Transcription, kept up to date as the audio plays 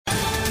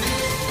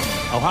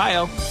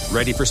Ohio,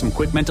 ready for some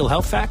quick mental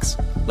health facts?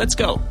 Let's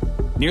go.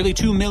 Nearly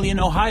 2 million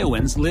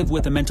Ohioans live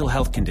with a mental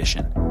health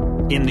condition.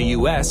 In the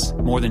U.S.,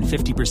 more than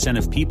 50%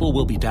 of people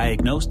will be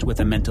diagnosed with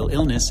a mental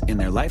illness in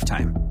their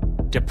lifetime.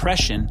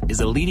 Depression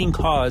is a leading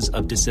cause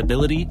of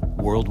disability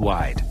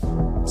worldwide.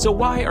 So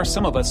why are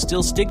some of us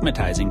still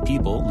stigmatizing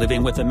people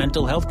living with a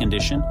mental health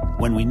condition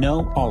when we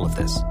know all of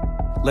this?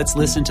 Let's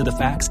listen to the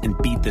facts and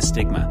beat the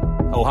stigma.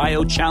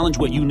 Ohio, challenge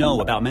what you know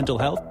about mental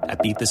health at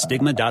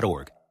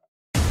beatthestigma.org.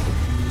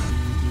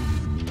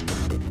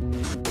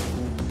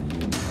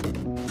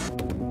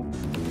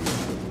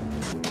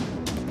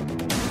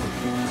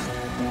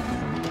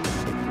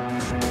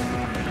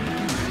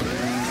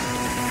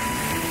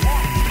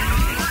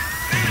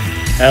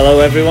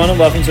 Hello everyone and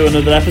welcome to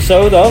another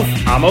episode of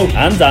Ammo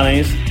and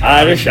Danny's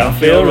Irish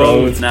Anfield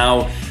Road.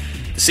 Now,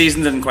 the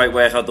season didn't quite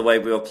work out the way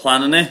we were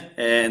planning it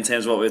in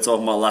terms of what we were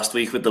talking about last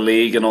week with the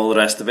league and all the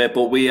rest of it,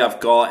 but we have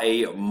got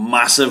a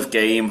massive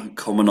game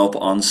coming up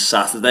on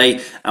Saturday,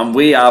 and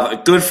we have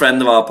a good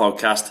friend of our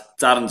podcast,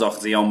 Darren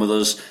Doherty, on with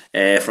us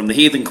from the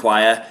Heathen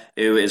Choir,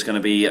 who is going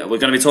to be, we're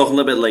going to be talking a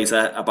little bit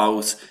later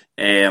about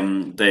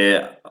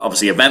the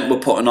obviously event we're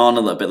putting on a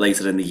little bit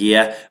later in the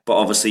year, but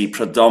obviously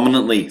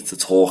predominantly to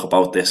talk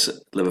about this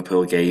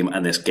Liverpool game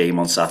and this game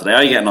on Saturday. How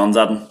are you getting on,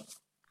 Darren?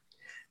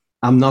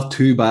 I'm not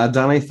too bad,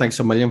 Danny. Thanks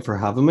a million for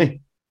having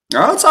me.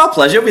 Oh, it's our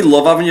pleasure. We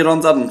love having you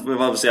on, Darren. We've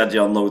obviously had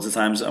you on loads of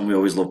times and we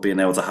always love being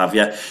able to have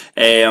you.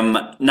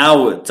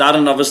 Now,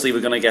 Darren, obviously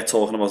we're going to get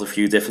talking about a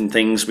few different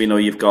things. We know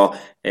you've got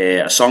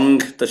a song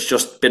that's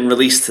just been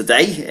released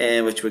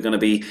today, which we're going to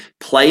be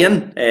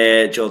playing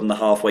during the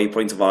halfway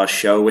point of our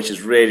show, which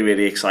is really,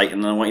 really exciting.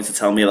 And I want you to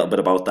tell me a little bit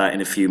about that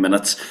in a few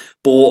minutes.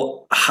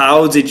 But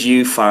how did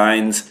you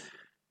find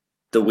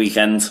the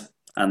weekend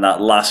and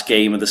that last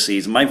game of the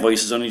season? My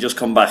voice has only just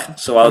come back.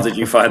 So how did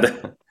you find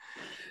it?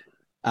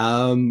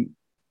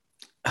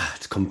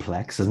 It's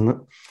complex, isn't it?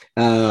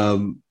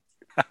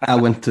 I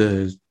went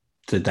to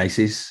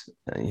Dicey's,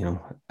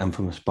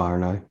 infamous bar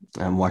now,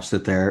 and watched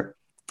it there.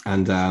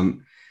 And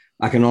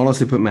I can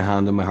honestly put my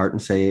hand on my heart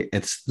and say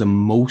it's the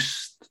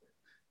most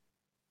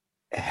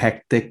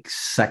hectic,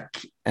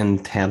 sick,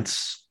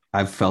 intense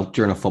I've felt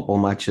during a football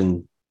match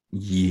in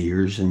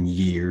years and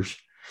years.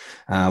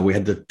 We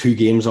had the two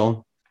games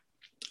on,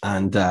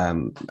 and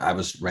I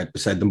was right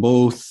beside them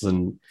both,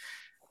 and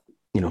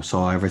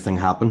saw everything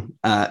happen.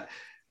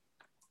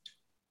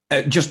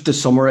 Just to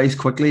summarize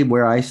quickly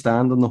where I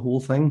stand on the whole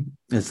thing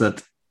is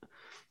that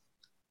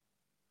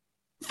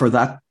for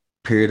that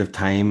period of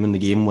time in the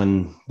game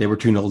when they were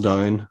 2-0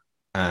 down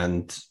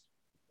and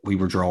we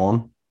were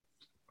drawn,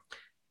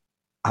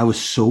 I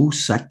was so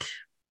sick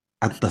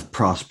at the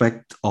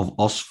prospect of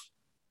us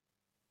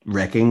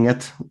wrecking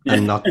it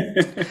and not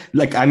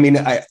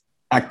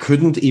I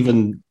couldn't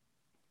even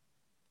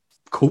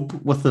cope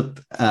with it.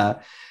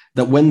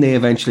 That when they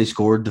eventually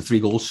scored the 3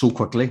 goals so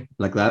quickly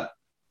like that,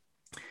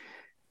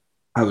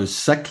 I was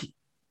sick,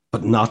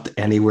 but not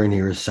anywhere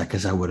near as sick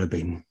as I would have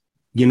been.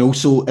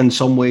 So in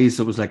some ways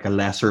it was like a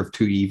lesser of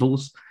two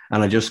evils.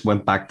 And I just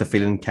went back to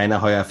feeling kind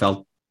of how I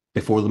felt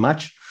before the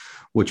match,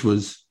 which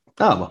was,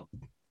 what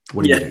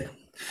do you do?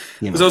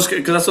 Because that's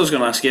what I was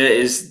going to ask you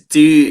is,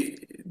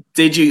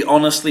 did you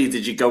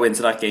go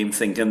into that game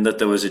thinking that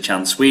there was a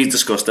chance? We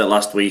discussed it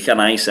last week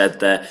and I said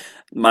that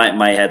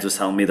my head was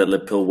telling me that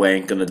Liverpool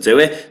weren't going to do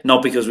it,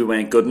 not because we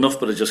weren't good enough,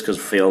 but just because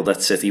I feel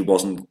that City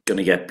wasn't going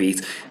to get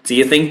beat. Do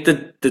you think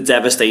that the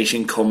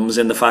devastation comes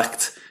in the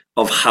fact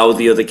of how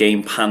the other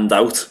game panned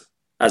out,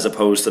 as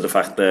opposed to the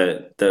fact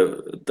that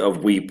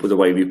the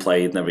way we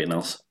played and everything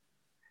else?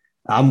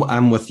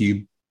 I'm with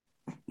you.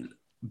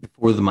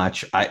 Before the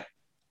match, I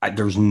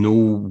there's no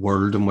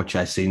world in which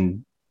I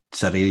seen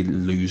City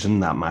losing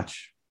that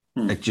match.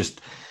 It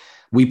just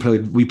we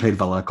played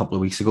Villa a couple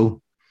of weeks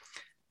ago,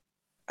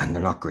 and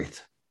they're not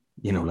great.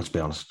 Let's be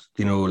honest.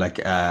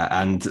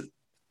 And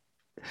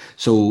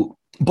so,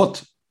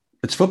 but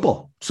it's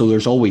football, so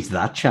there's always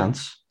that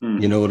chance.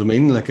 You know what I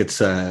mean? Like it's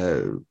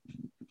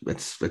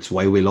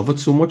why we love it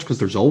so much, because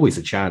there's always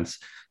a chance.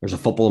 There's a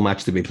football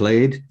match to be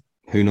played.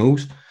 Who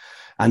knows?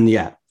 And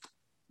yeah,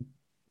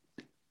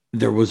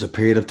 there was a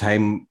period of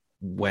time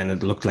when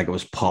it looked like it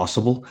was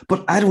possible,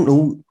 but I don't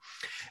know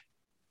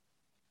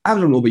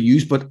about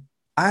you, but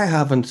I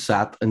haven't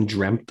sat and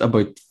dreamt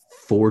about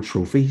 4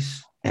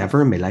 trophies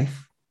ever in my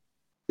life.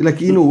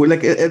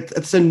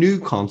 It's a new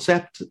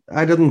concept.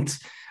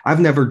 I've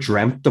never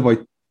dreamt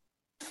about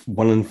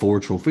winning 4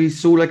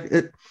 trophies. So I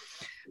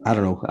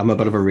don't know. I'm a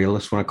bit of a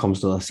realist when it comes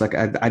to this.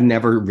 I'd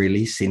never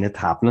really seen it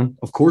happening.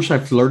 Of course, I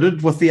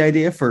flirted with the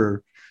idea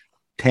for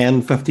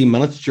 10, 15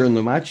 minutes during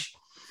the match.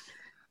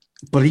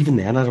 But even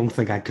then, I don't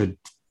think I could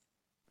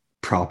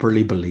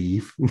properly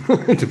believe,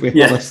 to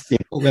be honest.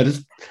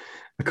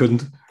 I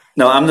couldn't.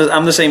 No, I'm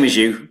the same as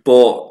you,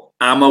 but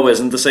Ammo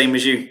isn't the same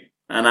as you.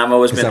 And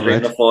Ammo has been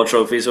winning the 4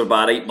 trophies for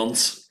about 8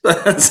 months,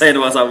 saying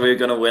about how we were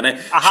going to win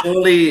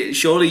it.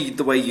 Surely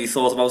the way you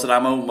thought about it,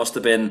 Ammo, must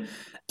have been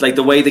like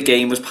the way the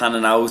game was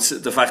panning out,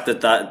 the fact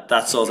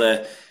that sort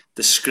of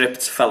the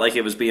script felt like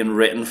it was being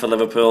written for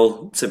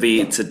Liverpool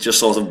to just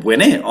sort of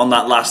win it on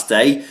that last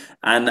day.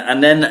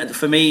 And then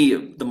for me,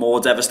 the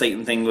more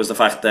devastating thing was the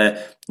fact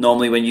that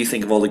normally when you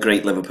think of all the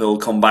great Liverpool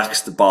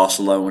comebacks, the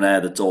Barcelona,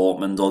 the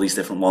Dortmund, all these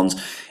different ones,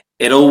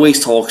 it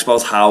always talks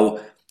about how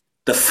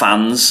the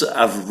fans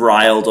have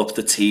riled up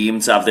the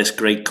team to have this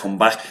great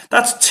comeback.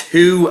 That's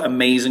two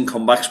amazing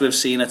comebacks we've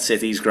seen at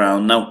City's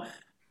ground now.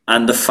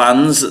 And the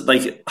fans,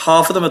 like,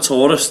 half of them are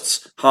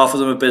tourists, half of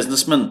them are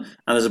businessmen, and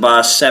there's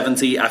about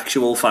 70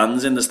 actual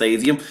fans in the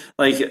stadium.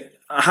 Like,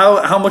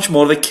 how much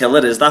more of a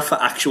killer is that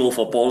for actual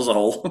football as a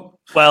whole?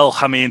 Well,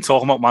 I mean,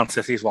 talking about Man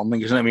City is one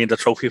thing, isn't it? I mean, the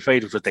trophy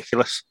parade was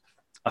ridiculous.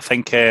 I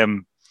think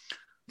to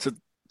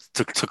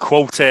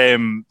quote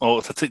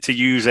or to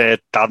use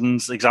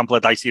Darren's example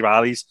of Dicey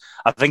Riley's,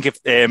 I think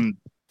if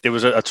there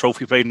was a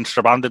trophy parade in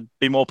Strabane, there'd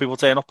be more people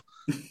turn up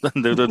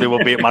than there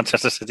would be at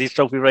Manchester City's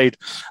trophy parade.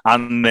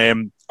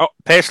 And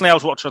personally, I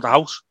was watching at the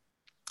house.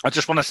 I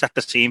just want to set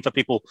the scene for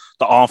people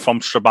that aren't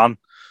from Strabane,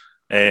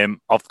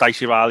 of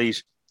Dicey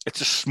Riley's. It's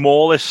the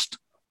smallest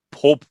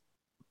pub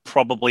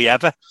probably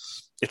ever.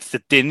 It's the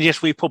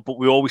dingiest we pub, but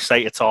we always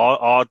say it's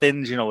our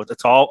dins, you know,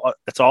 it's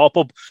our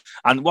pub.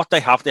 And what they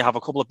have a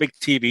couple of big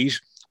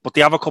TVs, but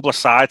they have a couple of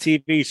side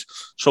TVs.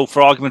 So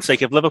for argument's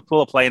sake, if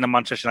Liverpool are playing and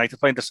Manchester United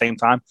playing at the same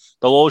time,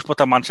 they'll always put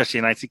the Manchester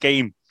United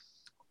game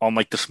on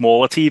like the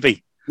smaller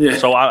TV. Yeah.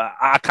 So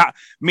I can't.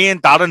 Me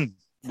and Darren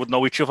would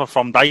know each other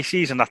from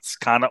Dicey's, and that's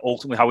kind of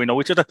ultimately how we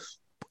know each other.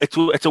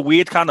 It's a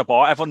weird kind of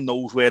bar. Everyone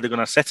knows where they're going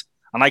to sit.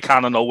 And I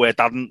kind of know where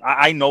Darren...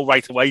 I know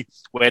right away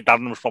where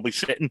Darren was probably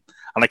sitting.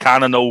 And I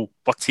kind of know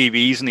what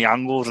TVs and the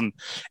angles. And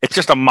it's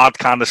just a mad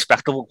kind of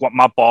spectacle. What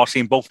mad bar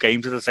seeing both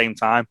games at the same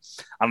time.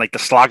 And like the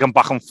slagging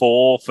back and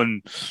forth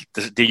and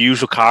the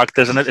usual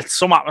characters. And it's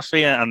some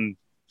atmosphere. And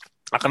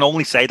I can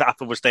only say that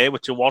if it was there,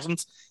 which it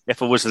wasn't.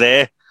 If it was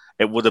there,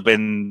 it would have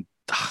been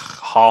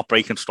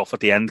heartbreaking stuff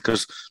at the end.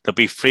 Because there'd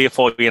be 3 or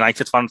 4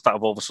 United fans that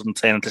have all of a sudden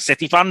turned into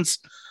City fans.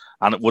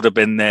 And it would have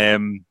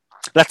been...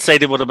 let's say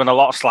there would have been a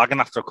lot of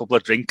slagging after a couple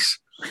of drinks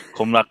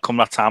come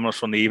that time on a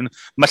Sunday evening.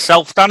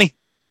 Myself, Danny,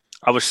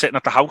 I was sitting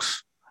at the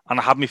house and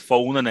I had my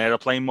phone in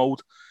airplane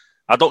mode.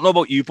 I don't know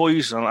about you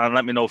boys, and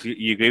let me know if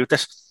you agree with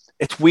this.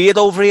 It's weird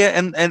over here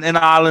in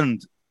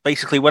Ireland.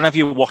 Basically, whenever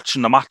you're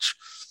watching the match,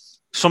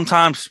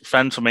 sometimes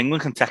friends from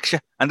England can text you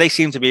and they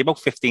seem to be about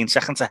 15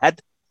 seconds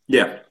ahead.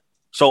 Yeah.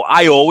 So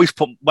I always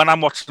when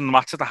I'm watching the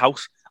match at the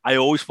house, I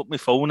always put my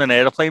phone in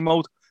airplane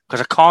mode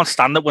because I can't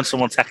stand it when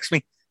someone texts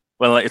me.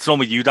 Well, like, it's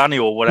normally you, Danny,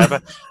 or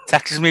whatever,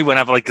 texts me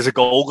whenever like there's a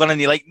goal gone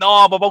and you're like, no,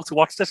 I'm about to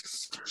watch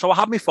this. So I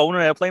have my phone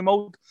in airplane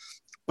mode,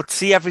 but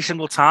see every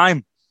single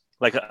time,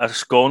 like a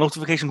score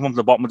notification come up at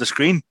the bottom of the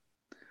screen,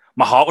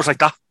 my heart was like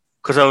that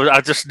because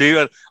I just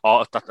knew,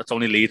 it's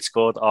only Leeds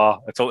scored,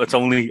 it's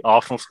only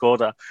Arsenal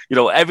scored. You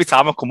know, every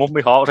time I come up,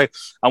 my heart was like,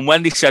 and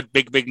when they said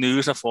big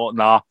news, I thought,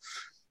 nah.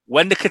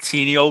 When the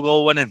Coutinho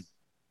goal went in,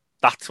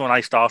 that's when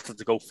I started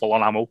to go full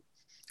on ammo.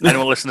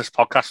 Anyone listening to this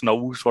podcast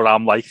knows what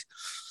I'm like.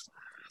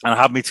 And I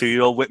had my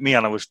 2-year-old with me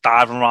and I was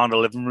diving around the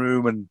living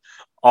room and,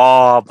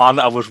 oh man,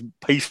 I was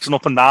pacing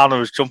up and down. I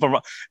was jumping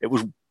around. It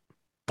was,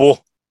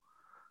 but,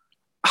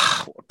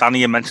 Danny,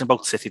 you mentioned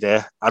about City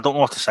there. I don't know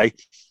what to say.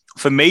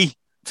 For me,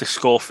 to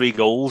score 3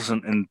 goals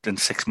in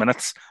 6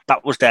 minutes,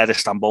 that was their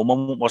Istanbul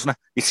moment, wasn't it?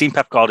 You'd seen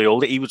Pep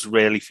Guardiola, he was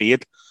really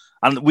feared.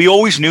 And we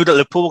always knew that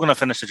Liverpool were going to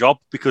finish the job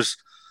because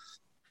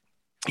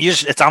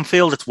it's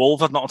Anfield, it's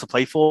Wolves, nothing to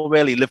play for,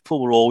 really.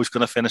 Liverpool were always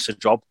going to finish the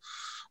job.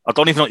 I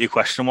don't even know what your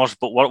question was,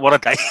 but what a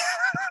day.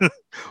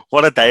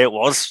 What a day it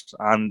was.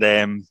 And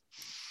the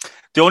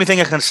only thing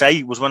I can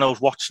say was when I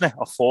was watching it,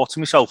 I thought to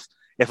myself,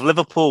 if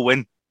Liverpool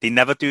win, they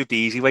never do it the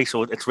easy way,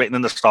 so it's written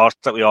in the stars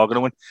that we are going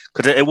to win.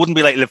 Because it wouldn't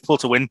be like Liverpool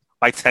to win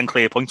by 10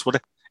 clear points, would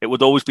it? It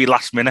would always be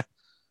last minute.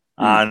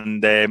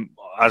 And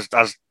as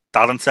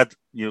Darren said,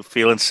 you're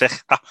feeling sick.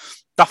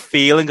 That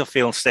feeling of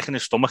feeling sick in your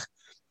stomach,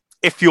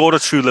 if you're a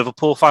true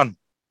Liverpool fan,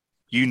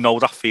 you know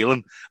that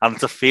feeling. And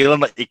it's a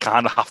feeling that you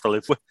kind of have to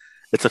live with.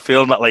 It's a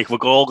feeling that like we're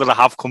all going to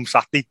have come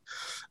Saturday,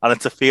 and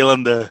it's a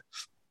feeling that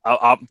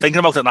I'm thinking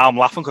about it now. I'm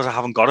laughing because I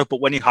haven't got it.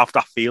 But when you have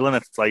that feeling,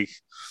 it's like,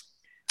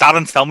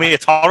 Darren, tell me,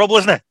 it's horrible,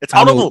 isn't it? It's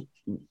horrible.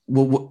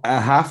 Well,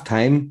 at half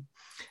time,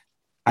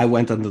 I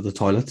went into the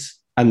toilets,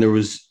 and there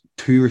was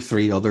 2 or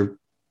 3 other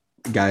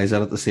guys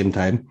out at the same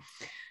time,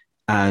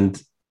 and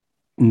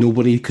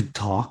nobody could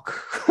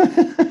talk.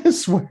 I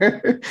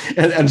swear,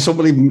 and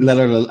somebody let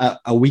out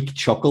a weak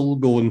chuckle,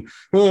 going,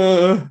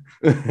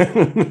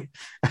 did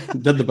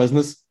the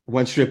business,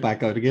 went straight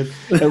back out again.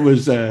 It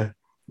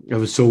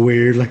was so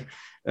weird. Like,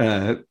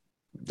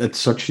 it's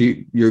such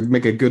you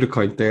make a good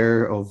account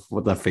there of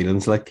what that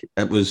feeling's like.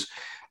 It was,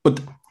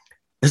 but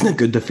isn't it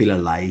good to feel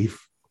alive?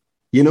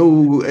 You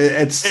know,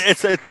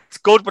 it's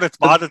good, but it's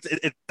bad.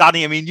 It's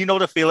Danny, I mean, you know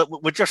the feel.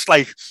 We're just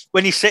like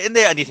when you're sitting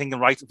there and you're thinking,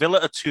 right, Villa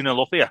are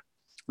 2-0 up here.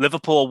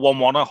 Liverpool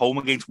 1-1 at home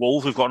against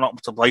Wolves. We've got nothing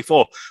to play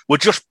for. We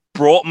just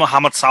brought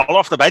Mohamed Salah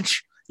off the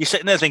bench. You're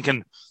sitting there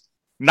thinking,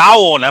 now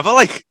or never,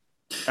 like.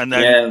 And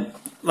then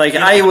Like,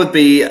 I would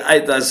be,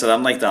 as I said,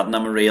 I'm like that and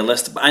I'm a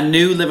realist. But I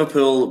knew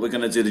Liverpool were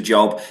going to do the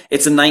job.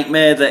 It's a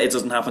nightmare that it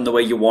doesn't happen the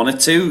way you want it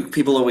to.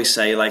 People always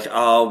say, like,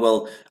 oh,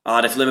 well,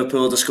 if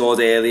Liverpool had scored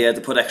earlier, to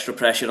put extra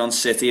pressure on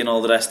City and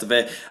all the rest of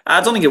it.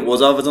 I don't think it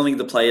would have. I don't think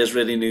the players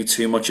really knew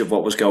too much of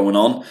what was going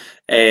on.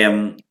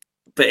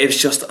 But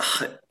it's just,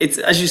 it's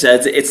as you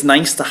said, it's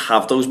nice to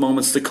have those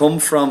moments to come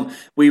from.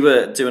 We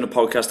were doing a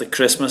podcast at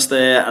Christmas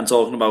there and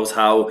talking about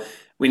how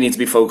we need to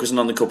be focusing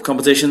on the cup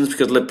competitions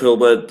because Liverpool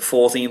were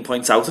 14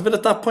 points out of it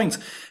at that point.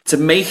 To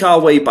make our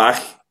way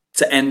back,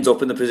 to end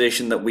up in the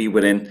position that we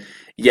were in,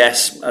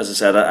 yes, as I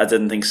said, I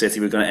didn't think City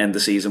were going to end the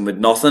season with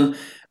nothing.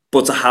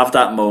 But to have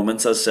that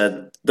moment, as I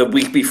said, the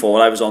week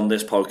before I was on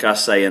this podcast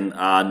saying,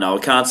 no, I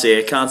can't see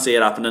it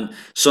happening.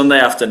 Sunday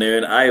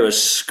afternoon, I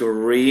was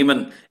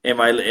screaming in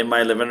my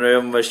living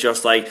room, was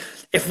just like,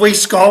 if we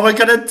score, we're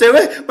going to do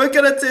it. We're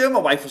going to do it. My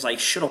wife was like,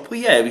 shut up,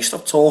 we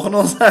stop talking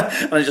all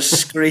that. And I just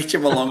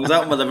screeching my lungs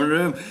out in my living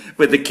room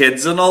with the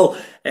kids and all.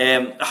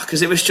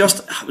 Because it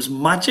was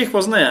magic,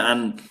 wasn't it?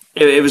 And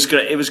it was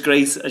great. It was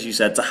great, as you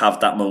said, to have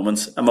that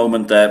moment, a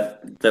moment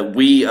that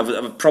we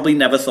have probably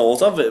never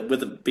thought of,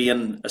 with it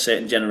being a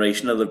certain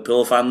generation of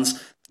Liverpool fans.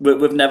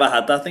 We've never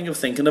had that thing of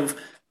thinking of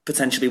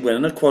potentially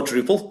winning a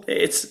quadruple.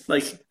 It's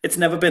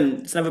never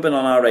been on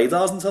our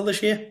radars until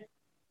this year.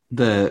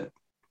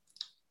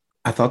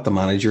 I thought the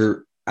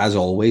manager, as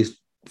always,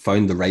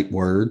 found the right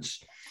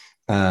words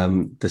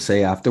to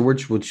say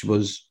afterwards, which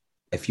was,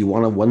 if you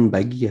want to win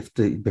big, you have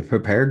to be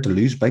prepared to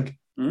lose big.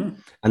 And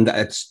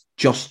it's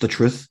just the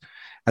truth.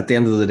 At the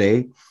end of the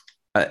day,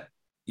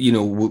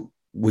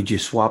 would you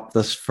swap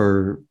this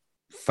for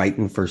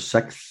fighting for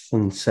 6th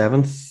and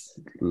 7th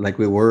like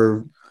we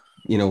were,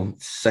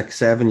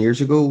 6-7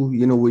 years ago?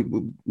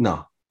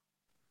 No,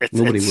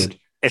 nobody would.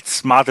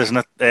 It's mad, isn't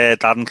it,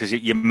 Darren? Because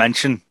you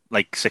mentioned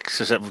like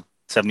 6 or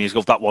 7 years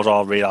ago, that was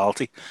our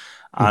reality.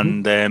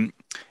 And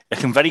it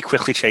can very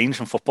quickly change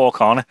in football,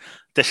 can't it?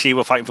 This year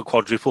we're fighting for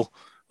quadruple.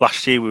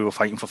 Last year we were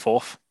fighting for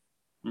 4th.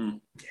 Do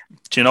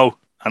you know?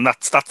 And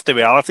that's the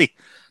reality.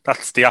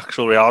 That's the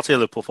actual reality of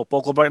Liverpool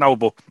Football Club right now.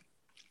 But,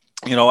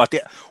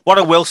 what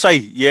I will say,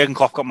 Jurgen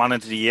Klopp got man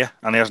of the year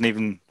and he hasn't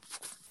even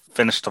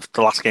finished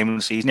the last game of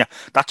the season yet.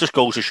 That just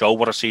goes to show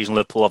what a season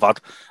Liverpool have had.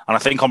 And I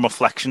think on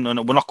reflection,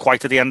 and we're not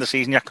quite at the end of the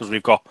season yet because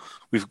we've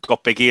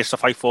got big years to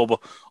fight for, but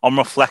on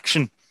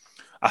reflection,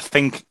 I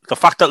think the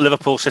fact that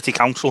Liverpool City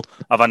Council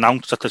have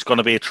announced that there's going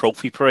to be a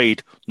trophy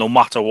parade no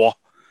matter what,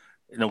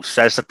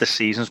 says that this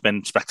season's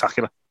been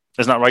spectacular.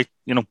 Isn't that right?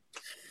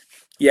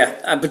 Yeah,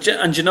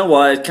 and you know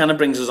what? It kind of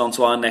brings us on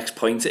to our next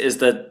point, is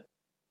that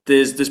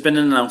there's been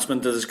an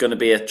announcement that there's going to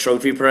be a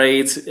trophy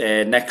parade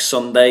next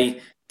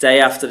Sunday, day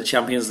after the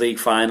Champions League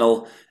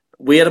final.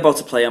 We're about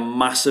to play a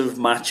massive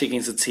match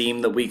against a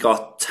team that we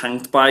got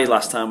tanked by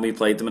last time we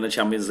played them in the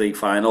Champions League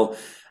final,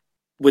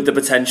 with the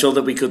potential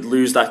that we could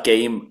lose that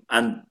game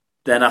and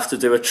then have to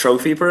do a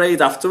trophy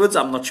parade afterwards.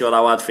 I'm not sure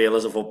how I'd feel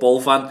as a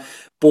football fan,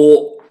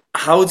 but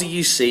how do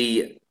you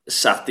see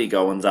Saturday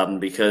going, Darren?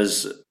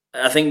 Because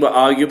I think we're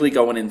arguably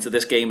going into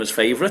this game as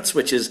favourites,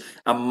 which is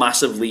a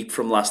massive leap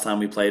from last time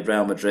we played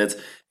Real Madrid.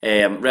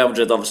 Real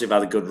Madrid obviously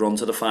have had a good run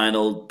to the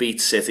final, beat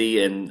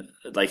City in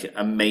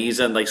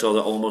amazing, sort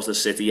of almost a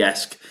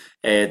City-esque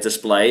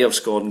display of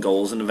scoring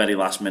goals in the very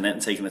last minute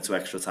and taking it to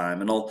extra time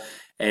and all.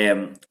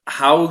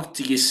 How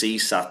do you see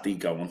Saturday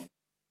going?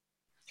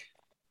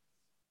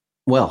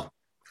 Well,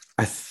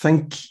 I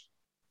think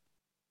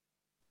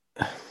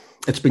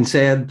it's been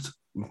said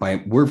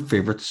we're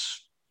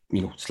favourites,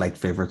 slight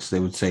favourites, they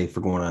would say, for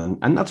going on,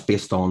 and that's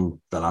based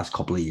on the last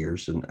couple of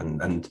years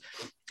and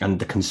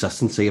the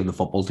consistency of the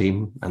football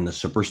team and the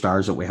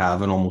superstars that we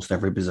have in almost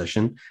every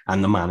position,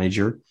 and the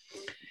manager,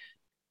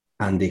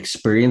 and the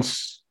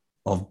experience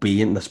of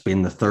being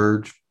the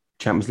third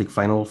Champions League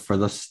final for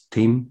this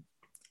team,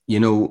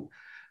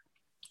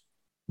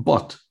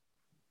 but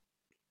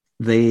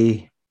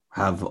they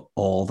have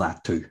all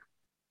that too.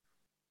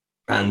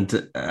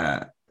 And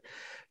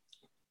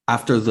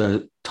after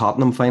the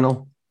Tottenham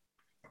final,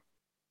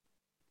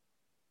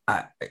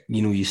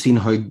 you've seen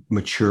how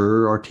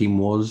mature our team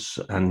was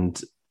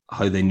and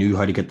how they knew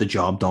how to get the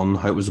job done,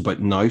 how it was about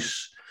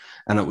nous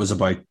and it was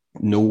about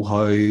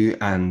know-how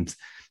and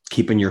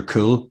keeping your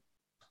cool.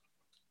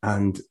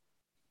 And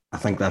I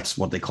think that's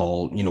what they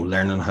call,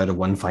 learning how to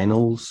win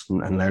finals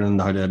and learning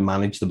how to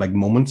manage the big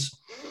moments.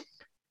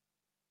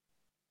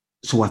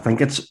 So I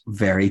think it's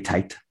very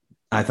tight.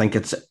 I think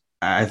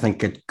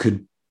it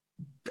could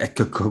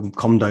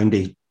come down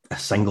to a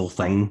single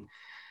thing,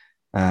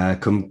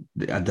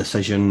 a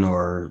decision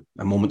or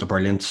a moment of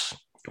brilliance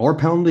or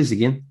penalties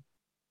again,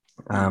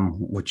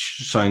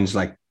 which sounds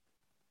like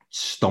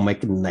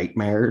stomach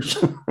nightmares,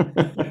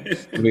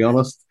 to be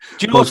honest.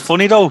 Do you know what's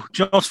funny though?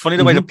 Do you know what's funny,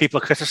 the way that people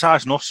are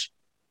criticising us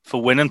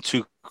for winning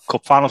 2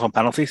 cup finals on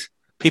penalties?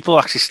 People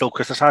are actually still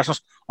criticising us.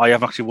 You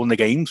haven't actually won the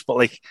games,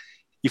 but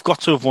you've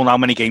got to have won how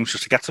many games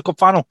just to get to the cup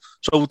final?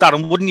 So,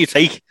 Darren, wouldn't you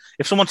take,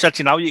 if someone said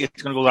to you now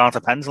it's going to go down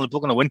to pens and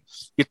Liverpool going to win,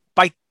 you'd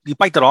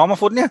bite their arm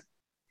off, wouldn't you?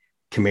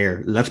 Come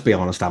here, let's be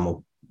honest,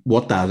 Amo.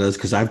 what that is,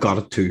 because I've got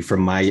it too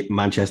from my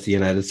Manchester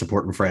United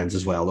supporting friends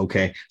as well.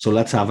 Okay, so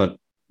let's have it.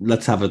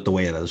 Let's have it the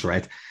way it is,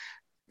 right?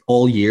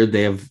 All year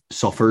they have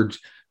suffered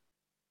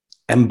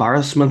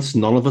embarrassments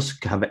none of us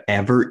have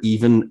ever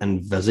even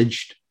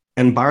envisaged.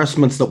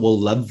 Embarrassments that will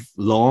live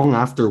long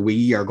after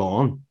we are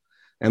gone.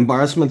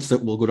 Embarrassments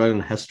that will go down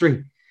in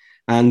history.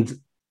 And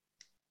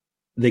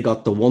they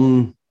got the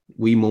one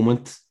wee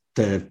moment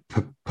to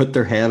put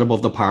their head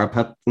above the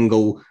parapet and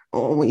go,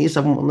 oh, you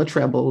haven't won the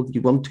treble.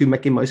 You won 2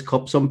 Mickey Mouse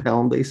Cups on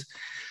penalties.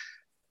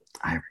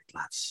 All right,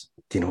 lads.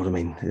 Do you know what I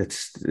mean?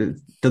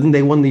 Didn't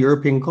they win the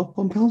European Cup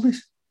on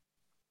penalties?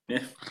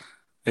 Yeah.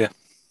 Yeah.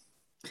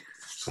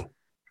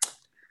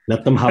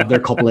 Let them have their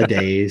couple of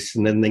days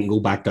and then they can go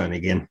back down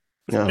again.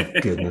 Oh,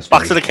 goodness.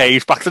 Back to the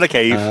cave.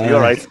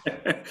 You're right.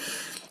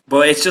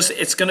 But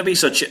it's going to be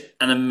such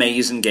an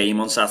amazing game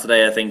on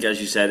Saturday. I think,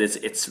 as you said,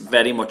 it's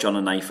very much on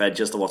a knife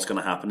edge as to what's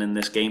going to happen in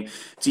this game.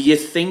 Do you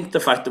think the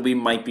fact that we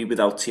might be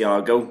without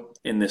Thiago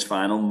in this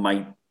final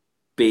might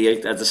be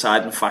a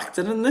deciding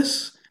factor in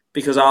this?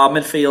 Because our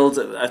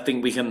midfield, I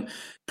think we can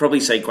probably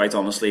say quite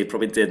honestly,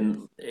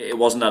 it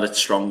wasn't at its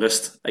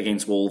strongest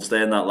against Wolves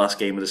there in that last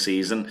game of the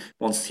season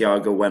once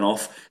Thiago went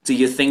off. Do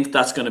you think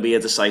that's going to be a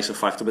decisive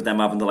factor with them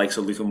having the likes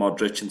of Luka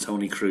Modric and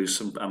Toni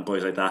Kroos and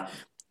boys like that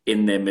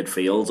in their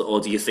midfield, or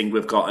do you think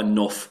we've got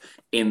enough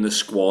in the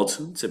squad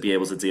to be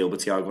able to deal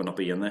with Thiago not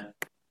being there?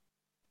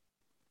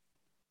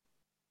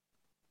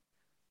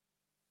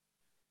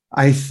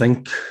 I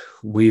think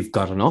we've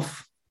got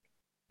enough.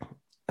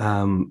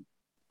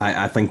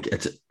 I think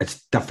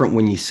it's different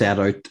when you set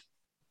out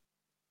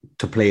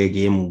to play a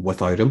game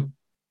without him.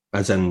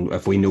 As in,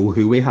 if we know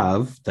who we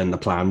have, then the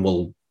plan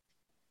will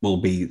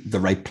be the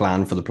right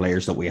plan for the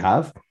players that we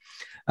have.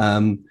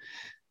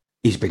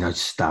 He's been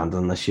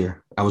outstanding this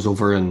year. I was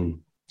over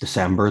in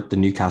December at the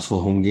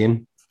Newcastle home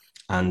game,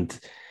 and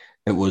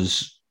he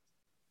was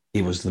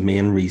the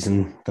main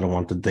reason that I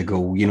wanted to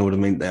go. You know what I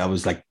mean? I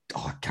was like,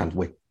 oh, I can't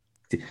wait.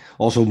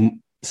 Also,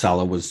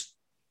 Salah was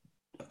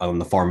on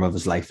the form of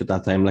his life at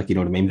that time, like, you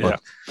know what I mean? Yeah.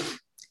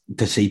 But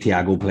to see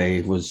Thiago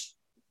play was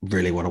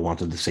really what I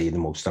wanted to see the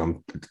most.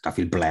 I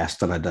feel blessed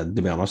that I did,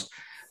 to be honest.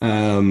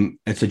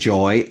 It's a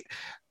joy.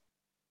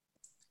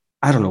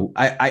 I don't know.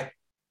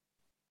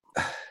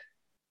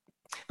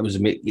 It was,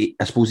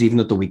 I suppose, even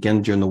at the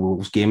weekend during the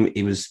Wolves game,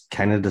 he was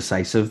kind of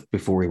decisive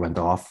before he went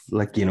off,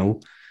 like, you know.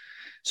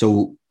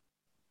 So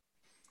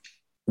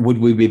would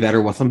we be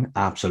better with him?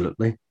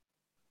 Absolutely.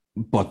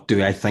 But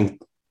do I think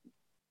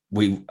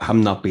him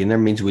not being there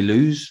means we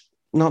lose?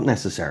 Not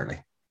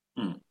necessarily.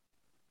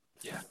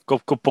 Yeah,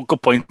 good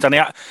point.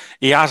 And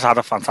he has had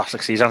a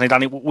fantastic season. I think,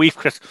 Danny,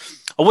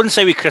 I wouldn't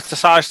say we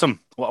criticised him.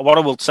 What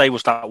I will say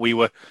was that we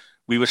were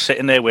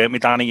sitting there, weren't we,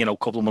 Danny, you know, a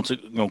couple of months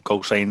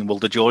ago saying, well,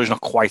 the jury's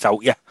not quite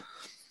out yet.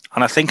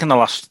 And I think in the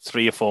last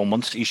 3 or 4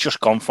 months, he's just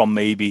gone from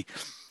maybe,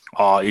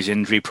 he's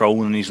injury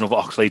prone and he's another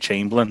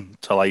Oxlade-Chamberlain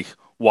to like,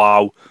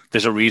 wow,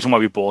 there's a reason why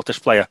we bought this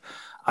player.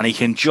 And he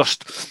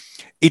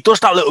does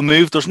that little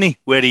move, doesn't he?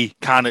 Where he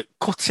kind of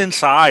cuts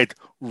inside,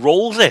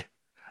 rolls it,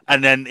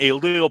 and then he'll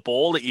do a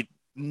ball that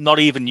not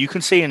even you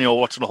can see and you're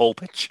watching the whole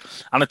pitch.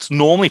 And it's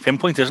normally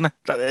pinpoint, isn't it?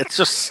 It's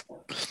just,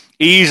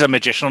 he's a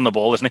magician on the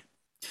ball, isn't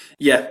he?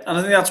 Yeah, and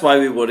I think that's why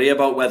we worry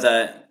about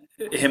whether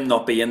him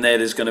not being there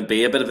is going to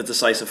be a bit of a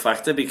decisive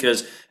factor,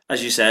 because,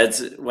 as you said,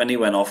 when he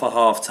went off at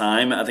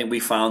half-time, I think we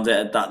found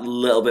it that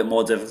little bit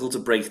more difficult to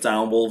break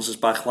down Wolves'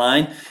 back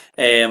line.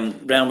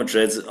 Real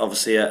Madrid,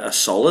 obviously, are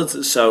solid,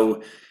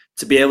 so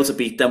to be able to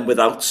beat them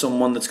without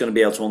someone that's going to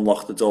be able to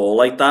unlock the door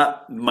like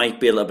that might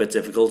be a little bit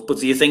difficult. But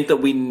do you think that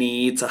we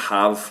need to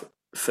have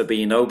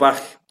Fabinho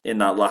back in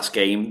that last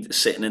game,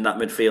 sitting in that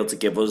midfield to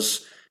give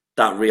us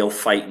that real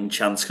fighting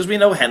chance? Because we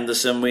know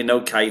Henderson, we know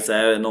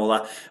Keita and all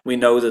that. We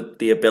know that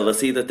the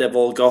ability that they've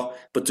all got.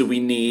 But do we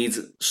need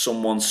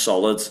someone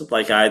solid,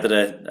 like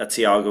either a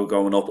Thiago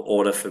going up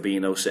or a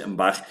Fabinho sitting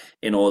back,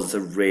 in order to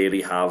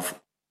really have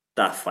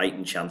that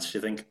fighting chance, do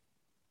you think?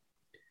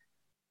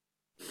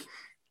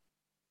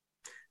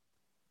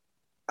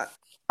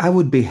 I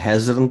would be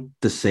hesitant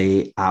to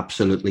say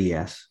absolutely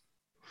yes.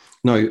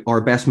 Now, our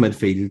best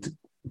midfield,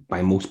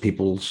 by most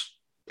people's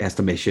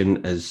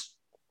estimation, is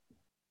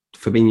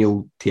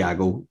Fabinho,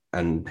 Thiago,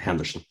 and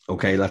Henderson.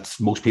 Okay, that's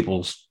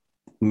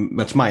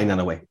mine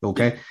anyway.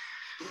 Okay.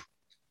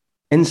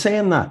 In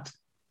saying that,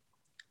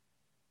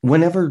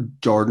 whenever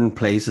Jordan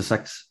plays the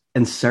six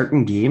in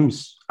certain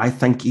games, I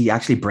think he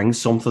actually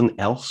brings something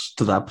else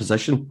to that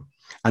position,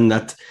 and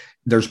that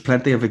there's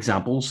plenty of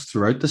examples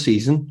throughout the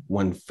season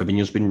when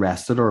Fabinho's been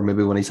rested, or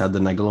maybe when he's had the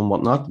niggle and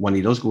whatnot, when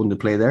he does go into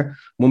play there,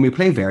 when we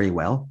play very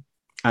well.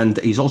 And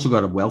he's also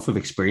got a wealth of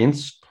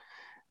experience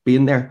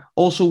being there.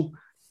 Also,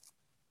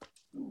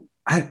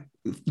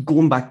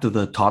 going back to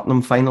the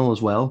Tottenham final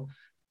as well,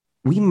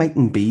 we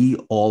mightn't be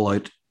all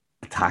out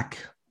attack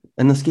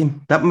in this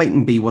game. That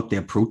mightn't be what the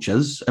approach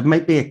is. It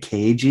might be a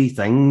cagey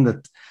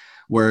thing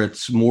where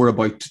it's more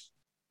about,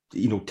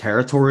 you know,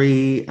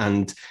 territory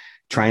and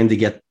trying to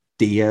get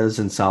Diaz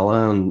and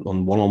Salah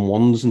on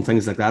one-on-ones and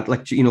things like that.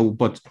 Like, you know,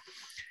 but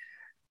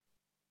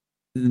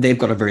they've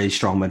got a very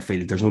strong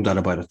midfield. There's no doubt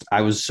about it.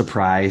 I was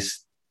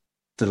surprised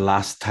the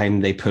last time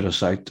they put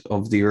us out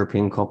of the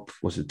European Cup,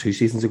 was it 2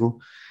 seasons ago?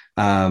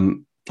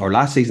 Or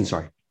last season,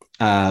 sorry.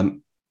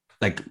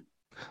 Like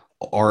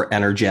our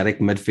energetic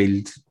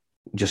midfield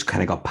just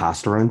kind of got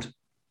passed around.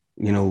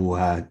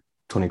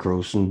 Tony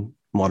Kroos and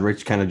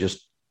Modric kind of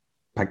just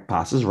picked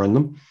passes around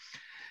them.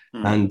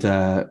 And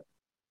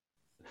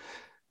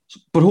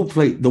but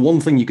hopefully the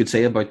one thing you could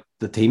say about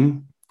the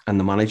team and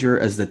the manager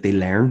is that they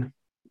learn,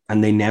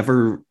 and they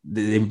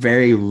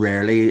very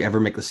rarely ever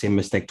make the same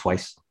mistake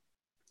twice.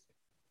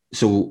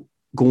 So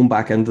going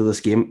back into this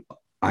game,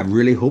 I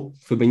really hope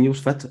Fabinho's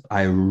fit.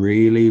 I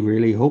really,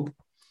 really hope.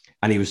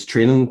 And he was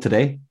training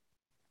today.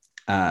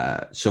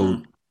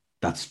 So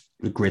that's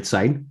a great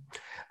sign.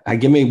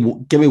 Give me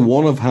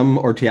one of him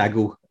or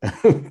Thiago,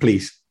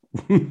 please.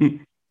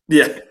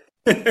 Yeah.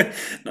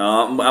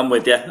 No, I'm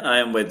with you. I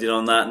am with you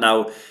on that.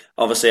 Now,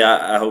 obviously,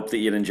 I hope that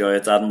you enjoy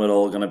it, Dad, and we're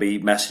all going to be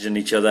messaging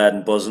each other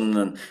and buzzing,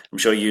 and I'm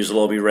sure you will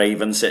all be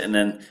raving sitting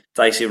in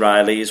Dicey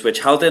Riley's,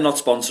 which, how they're not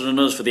sponsoring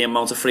us for the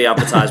amount of free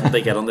advertisement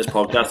they get on this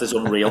podcast is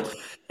unreal,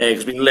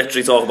 because we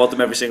literally talk about them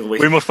every single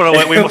week. We must put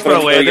away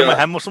with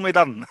him, mustn't we,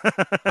 Dan?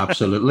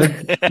 Absolutely.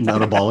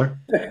 Not a baller.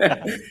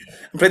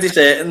 I'm pretty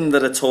certain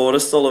that a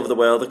tourists all over the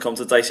world that come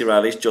to Dicey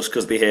Riley's just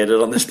because they heard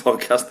it on this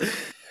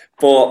podcast.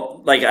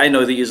 But I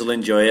know that you'll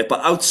enjoy it. But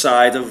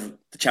outside of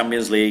the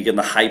Champions League and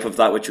the hype of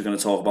that, which we're going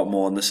to talk about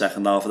more in the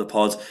second half of the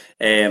pod,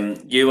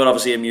 you are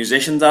obviously a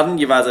musician, Darren.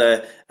 You've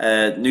had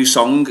a new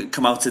song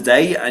come out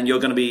today, and you're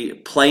going to be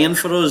playing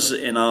for us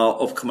in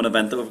our upcoming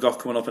event that we've got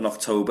coming up in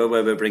October,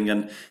 where we're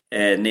bringing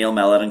Neil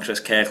Mellor and Chris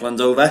Kirkland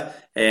over.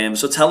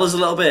 So tell us a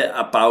little bit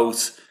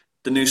about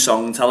the new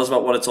song. Tell us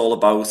about what it's all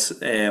about,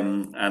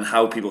 and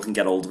how people can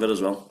get hold of it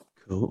as well.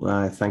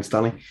 Cool. Thanks,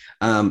 Danny.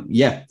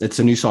 It's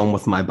a new song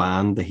with my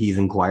band, the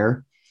Heathen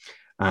Choir.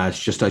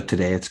 It's just out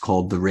today. It's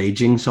called The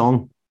Raging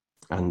Song.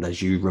 And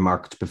as you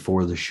remarked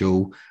before the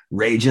show,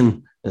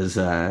 raging is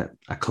a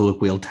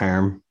colloquial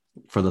term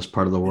for this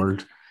part of the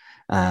world,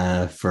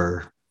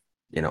 for,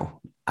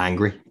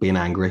 angry, being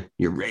angry.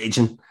 You're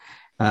raging.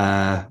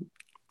 And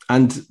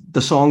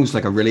the song's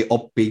like a really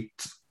upbeat,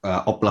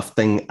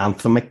 uplifting,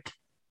 anthemic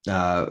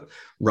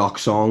rock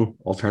song,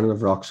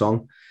 alternative rock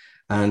song.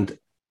 And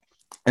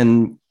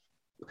in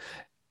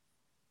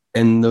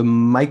the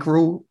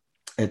micro,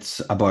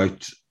 it's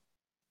about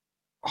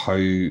how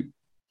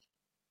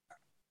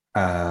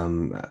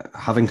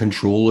having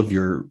control of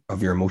your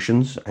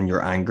emotions and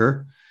your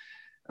anger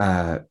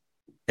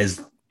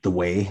is the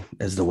way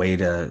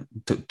to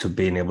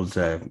being able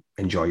to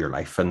enjoy your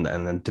life and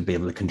then to be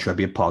able to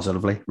contribute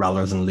positively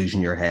rather than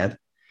losing your head.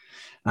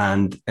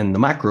 And in the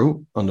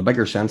macro, on the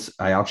bigger sense,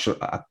 I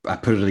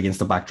put it against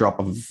the backdrop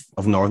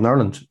of Northern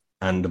Ireland,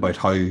 and about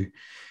how,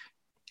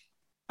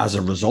 as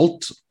a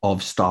result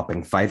of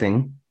stopping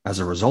fighting, as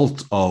a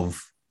result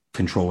of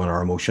controlling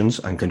our emotions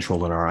and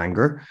controlling our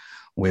anger,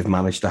 we've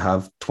managed to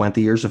have 20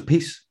 years of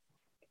peace.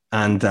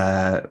 And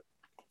I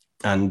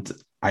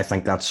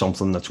think that's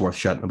something that's worth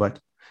shouting about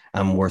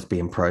and worth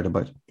being proud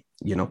about,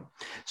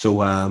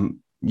 So,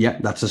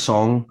 that's a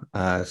song.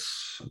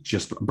 It's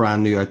just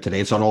brand new out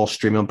today. It's on all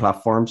streaming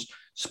platforms: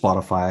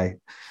 Spotify,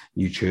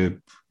 YouTube,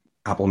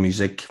 Apple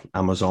Music,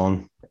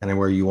 Amazon,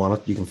 anywhere you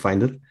want it, you can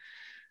find it.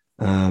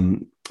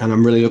 And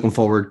I'm really looking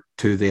forward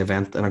to the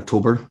event in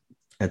October.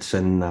 It's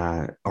in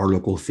our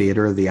local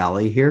theatre, The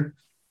Alley here.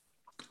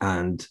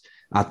 And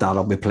at that,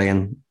 I'll be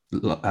playing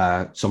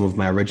some of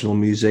my original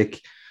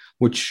music,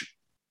 which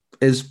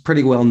is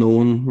pretty well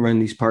known around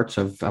these parts.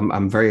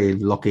 I'm very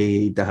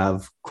lucky to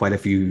have quite a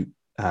few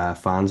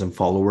fans and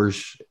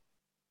followers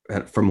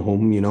from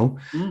home,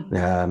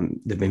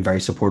 They've been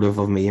very supportive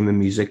of me and my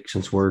music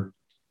since word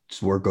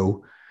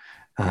go.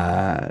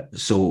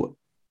 So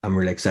I'm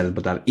really excited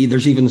about that.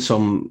 There's even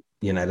some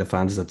United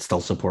fans that still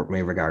support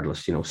me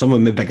regardless, some of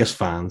my biggest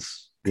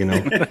fans,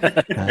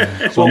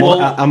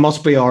 I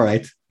must be all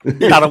right.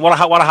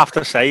 What I have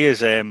to say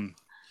is,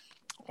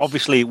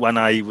 obviously when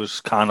I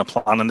was kind of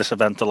planning this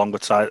event along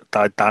with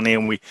Danny,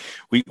 and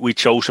we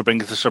chose to bring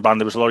it to Serban,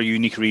 there was a lot of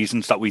unique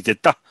reasons that we did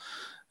that.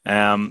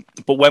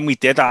 But when we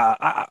did,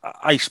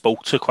 I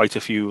spoke to quite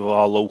a few of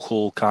our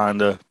local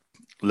kind of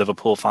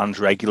Liverpool fans,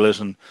 regulars,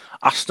 and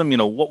asked them,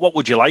 what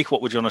would you like?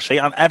 What would you want to see?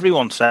 And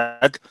everyone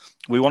said,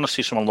 we want to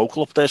see someone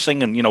local up there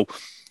singing.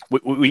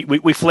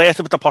 We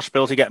flirted with the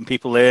possibility of getting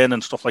people in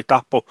and stuff like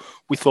that, but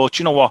we thought,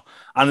 you know what?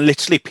 And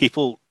literally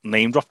people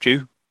name dropped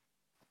you.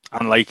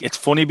 And it's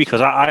funny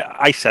because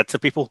I said to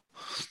people,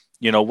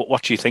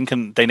 what do you think?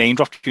 And they name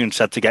dropped you and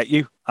said to get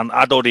you. And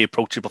I'd already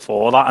approached you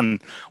before that.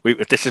 And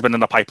this has been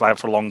in the pipeline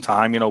for a long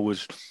time,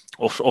 was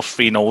us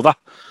three know that.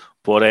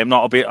 But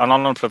it'll be an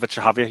honour and privilege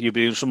to have you. You'll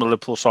be doing some of the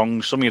Liverpool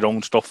songs, some of your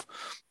own stuff.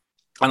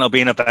 And it'll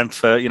be an event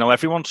for,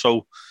 everyone.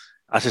 So,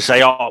 as I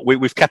say,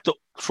 we've kept up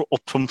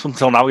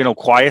until now,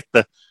 quiet,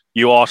 that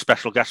you are a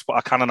special guest. But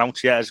I can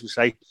announce, as we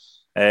say,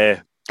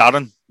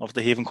 Darren of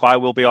the Heathen Choir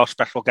will be our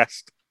special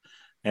guest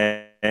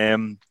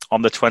on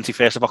the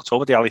 21st of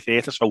October, the Alley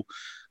Theatre. So,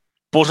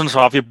 buzzing to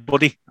have you,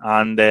 buddy.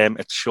 And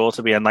it's sure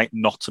to be a night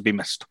not to be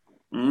missed.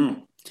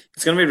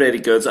 It's going to be really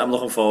good. I'm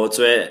looking forward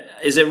to it.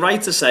 Is it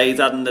right to say,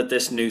 Darren, that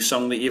this new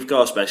song that you've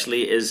got,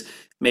 especially, is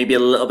maybe a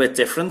little bit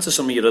different to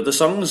some of your other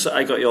songs?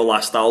 I got your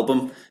last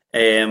album,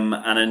 and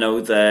I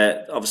know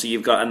that obviously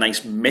you've got a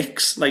nice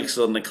mix, like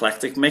sort of an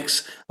eclectic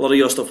mix. A lot of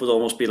your stuff would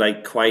almost be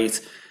like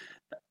quite,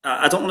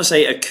 I don't want to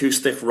say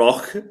acoustic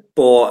rock,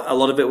 but a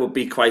lot of it would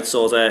be quite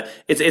sort of,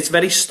 it's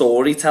very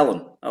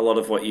storytelling, a lot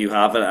of what you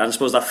have, and I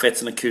suppose that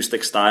fits an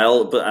acoustic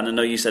style. But and I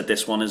know you said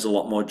this one is a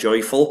lot more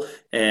joyful,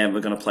 and we're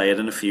going to play it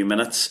in a few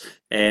minutes.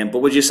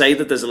 But would you say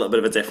that there's a little bit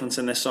of a difference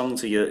in this song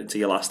to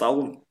your last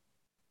album?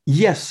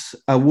 Yes,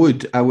 I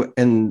would.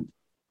 In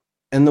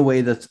the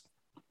way that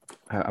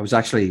I was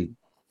actually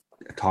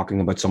talking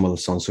about some of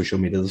this on social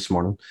media this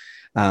morning.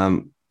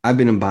 I've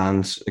been in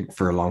bands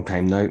for a long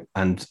time now,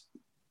 and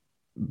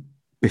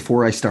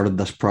before I started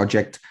this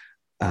project,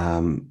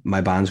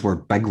 my bands were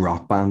big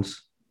rock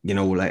bands,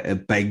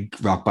 like big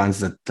rock bands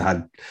that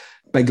had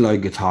big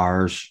loud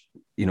guitars,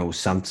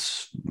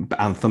 synths,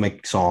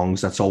 anthemic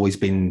songs. That's always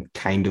been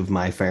kind of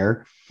my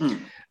fare.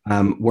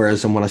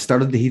 Whereas when I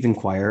started the Heathen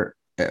Choir,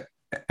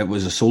 it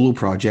was a solo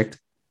project,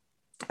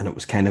 and it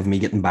was kind of me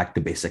getting back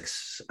to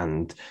basics.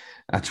 And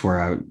that's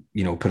where I,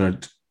 put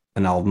out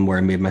an album where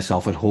I made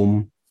myself at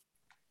home,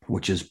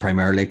 which is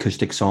primarily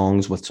acoustic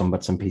songs with some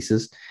bits and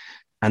pieces.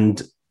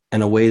 And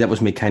in a way, that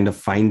was me kind of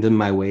finding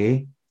my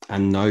way.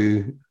 And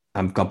now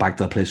I've got back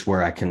to the place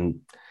where I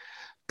can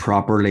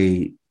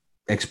properly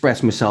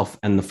express myself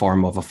in the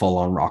form of a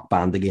full-on rock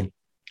band again.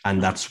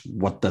 And that's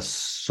what this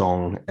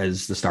song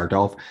is the start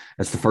of.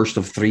 It's the first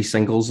of 3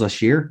 singles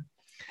this year.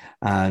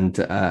 And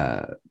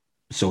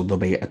so there'll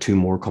be 2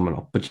 more coming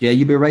up. But yeah,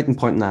 you'd be right in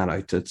pointing that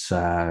out. It's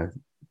a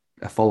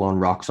full-on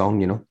rock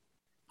song,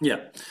 Yeah,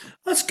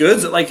 that's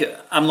good. Like,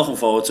 I'm looking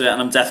forward to it,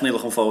 and I'm definitely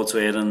looking forward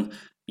to it. And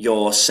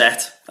your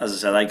set, as I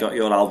said, I got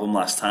your album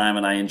last time,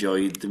 and I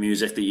enjoyed the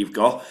music that you've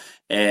got.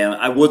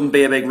 I wouldn't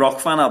be a big rock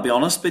fan, I'll be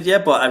honest with you,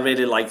 but I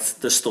really liked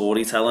the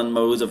storytelling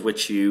mode of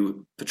which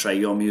you portray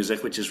your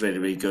music, which is really,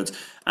 really good.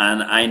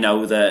 And I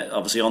know that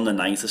obviously on the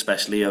night,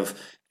 especially of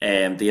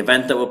the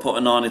event that we're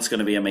putting on, it's going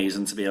to be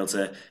amazing to be able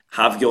to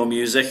have your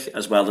music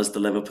as well as the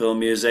Liverpool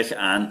music.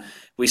 And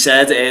we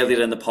said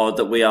earlier in the pod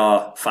that we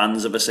are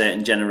fans of a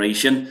certain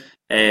generation.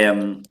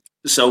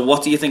 So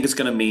what do you think it's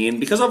going to mean?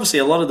 Because obviously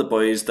a lot of the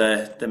boys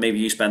that maybe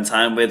you spend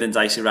time with in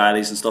Dicey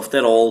Riley's and stuff,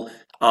 they're all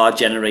our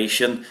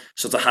generation.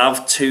 So to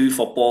have 2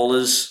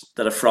 footballers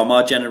that are from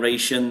our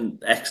generation,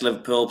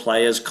 ex-Liverpool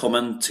players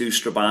coming to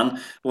Strabane,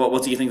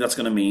 what do you think that's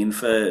going to mean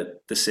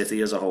for the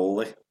city as a whole?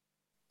 Like?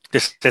 The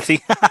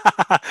city,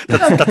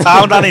 the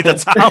town, Danny, the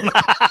town.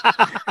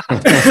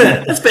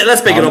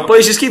 let's pick it up,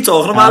 boys. Just keep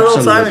talking about it all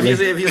the time.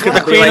 If you want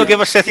the Queen will give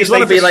us city status. You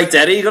want to be like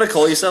Derry, you got to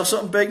call yourself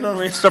something big, you know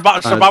what I mean?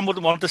 Strabane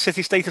wouldn't want the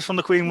city status from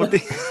the Queen, would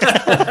they?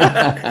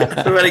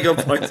 That's a very good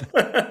point.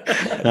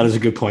 That is a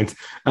good point.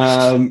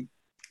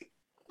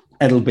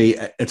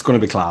 It's going to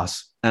be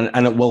class,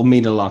 and it will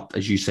mean a lot,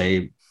 as you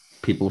say,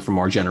 people from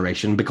our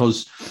generation,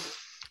 because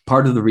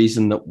part of the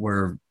reason that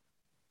we're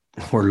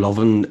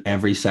loving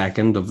every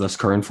second of this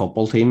current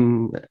football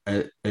team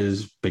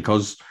is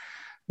because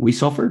we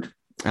suffered,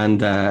 and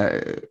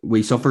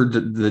we suffered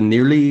the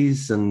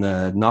nearlies and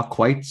the not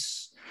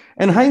quites.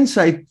 In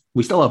hindsight,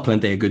 we still have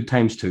plenty of good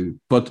times too,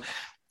 but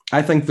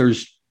I think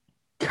there's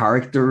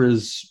character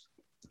is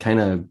kind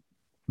of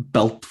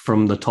built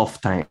from the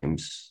tough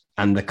times,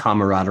 and the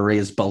camaraderie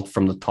is built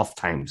from the tough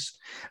times.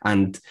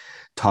 And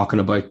talking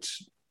about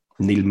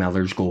Neil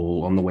Miller's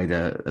goal on the way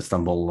to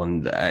Istanbul,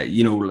 and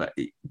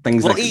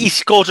things like he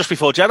scored just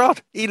before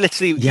Gerrard. He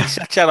literally he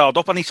set Gerrard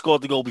up, and he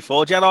scored the goal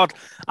before Gerrard,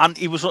 and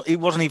he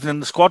wasn't even in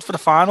the squad for the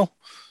final.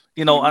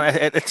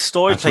 And it's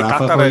stories like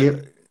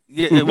that.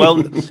 He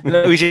was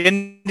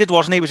injured,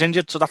 wasn't he? He was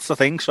injured, so that's the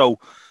thing. So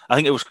I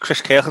think it was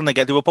Chris Kirkland.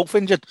 They were both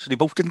injured, so they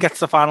both didn't get to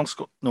the final.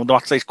 The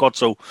matchday squad.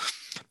 So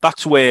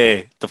that's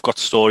where they've got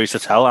stories to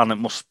tell, and it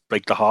must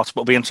break the hearts.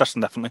 But it'll be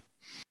interesting, definitely.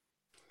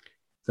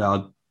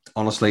 So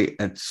honestly,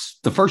 it's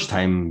the first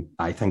time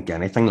I think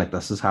anything like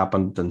this has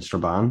happened in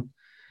Strabane.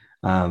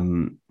 I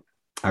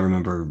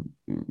remember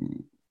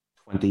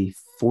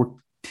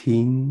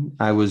 2014,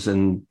 I was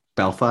in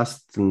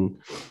Belfast and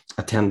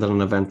attended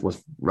an event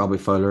with Robbie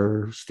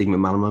Fowler, Steve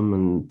McManaman,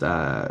 and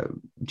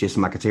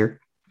Jason McAteer.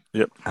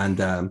 Yep.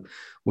 And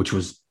which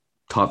was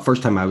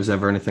first time I was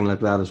ever anything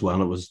like that as well.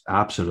 And it was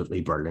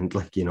absolutely brilliant.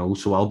 So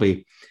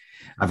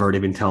I've already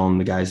been telling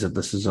the guys that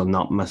this is a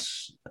not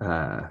miss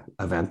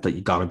event that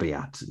you got to be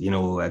at.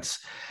 It's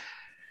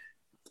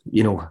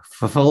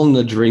fulfilling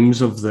the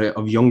dreams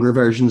of younger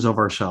versions of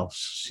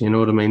ourselves. You know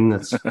what I mean?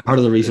 That's part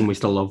of the reason we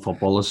still love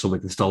football, is so we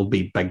can still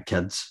be big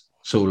kids.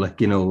 So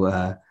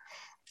a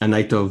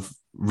night of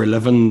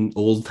reliving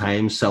old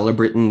times,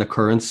 celebrating the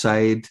current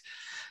side,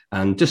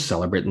 and just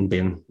celebrating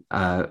being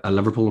a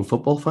Liverpool and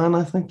football fan,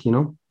 I think.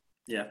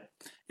 Yeah.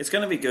 It's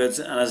going to be good,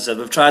 and as I said,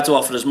 we've tried to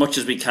offer as much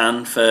as we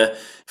can for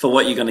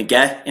what you're going to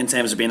get in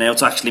terms of being able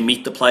to actually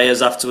meet the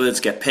players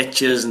afterwards, get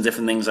pictures and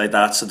different things like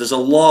that. So there's a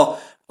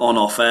lot on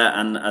offer,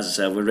 and as I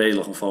said, we're really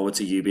looking forward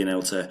to you being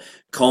able to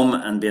come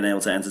and being able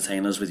to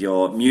entertain us with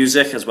your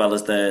music as well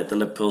as the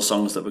Liverpool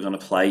songs that we're going to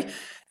play.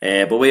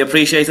 But we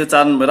appreciate it,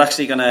 Dan. We're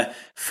actually going to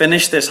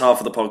finish this half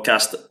of the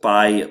podcast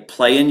by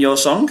playing your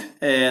song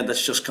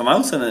that's just come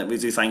out, and we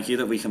do thank you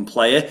that we can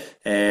play it.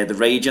 The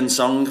Raging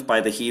Song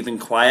by the Heathen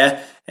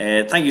Choir.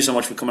 Thank you so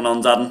much for coming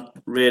on, Dan.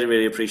 Really,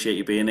 really appreciate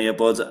you being here,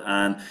 bud,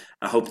 and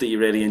I hope that you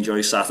really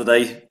enjoy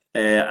Saturday,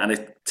 and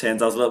it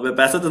turned out a little bit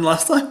better than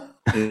last time.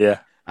 Yeah.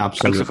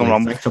 Absolutely. Thanks for coming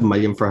on. Thanks a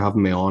million for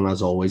having me on,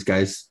 as always,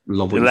 guys.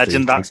 Love what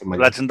Legend,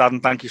 Legend, Dan.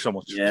 Thank you so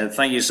much. Yeah,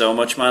 thank you so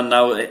much, man.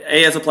 Now,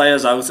 here to play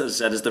us out, as I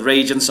said, is the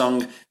Raging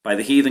Song by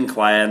the Heathen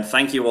Choir, and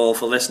thank you all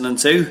for listening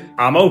to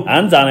Ammo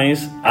and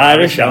Danny's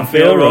Irish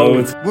Anfield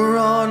Road. We're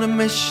on a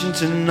mission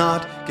to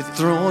not get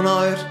thrown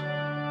out.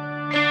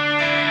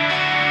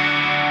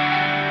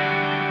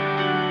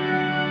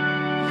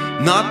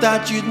 Not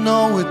that you'd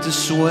know it, the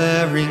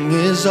swearing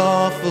is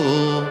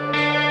awful.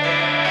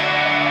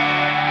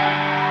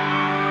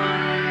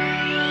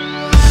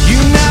 You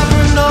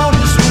never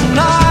notice when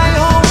I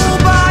hold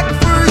back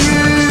for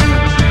you.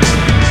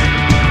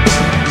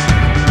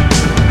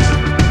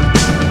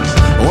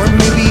 Or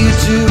maybe you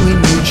do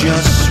and you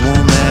just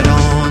won't let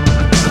on.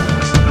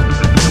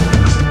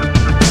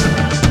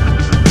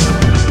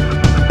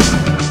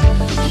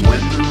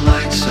 When the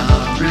lights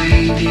are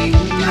raining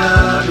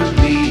out of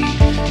me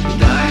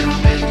and I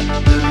omit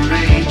the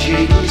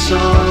raging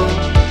song,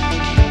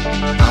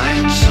 I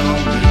am so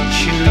in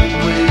tune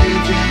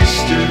with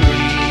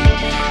history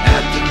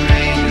at the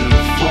rate of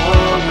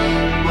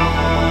falling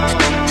bombs.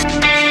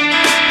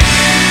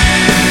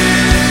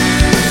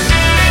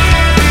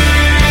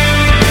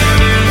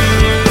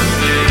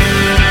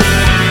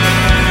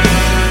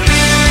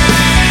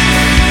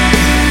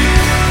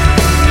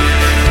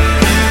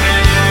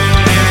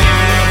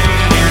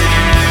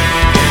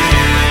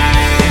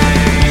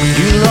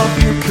 You love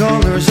your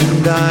colors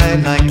and I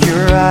like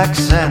your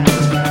accent.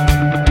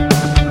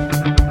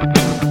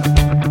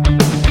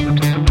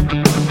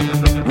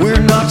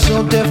 We're not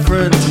so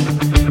different,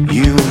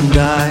 you and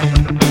I.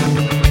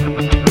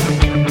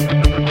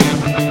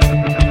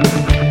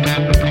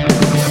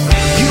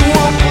 You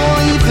won't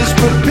believe this,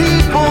 but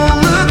people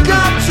look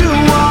up to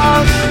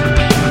us.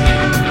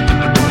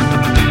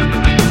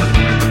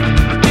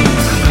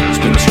 It's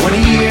been 20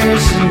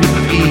 years and the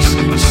peace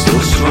is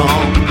still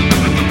strong.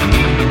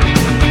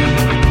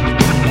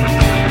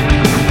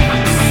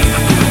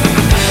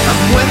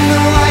 And when the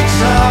lights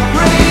are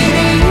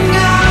raining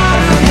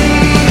out of me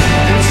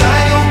and I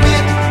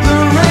omit the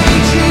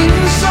raging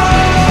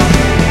song,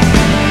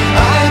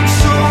 I'm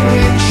so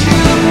in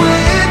tune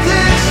with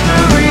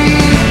history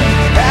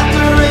at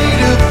the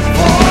rate of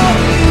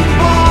falling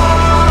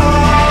bombs.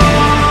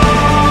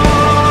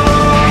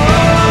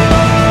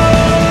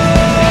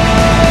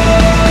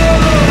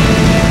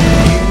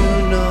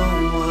 You know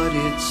what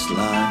it's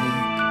like.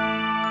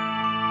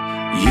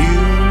 You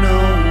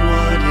know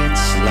what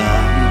it's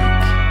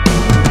like.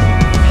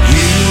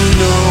 You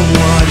know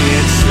what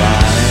it's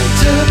like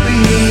to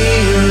be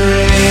a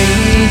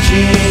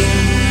raging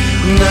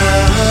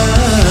night.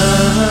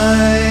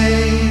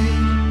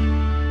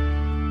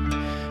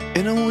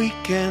 In a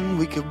weekend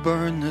we could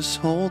burn this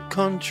whole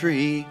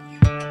country.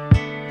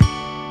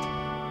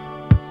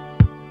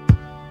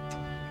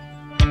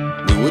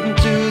 We wouldn't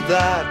do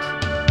that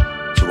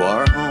to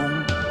our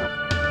home.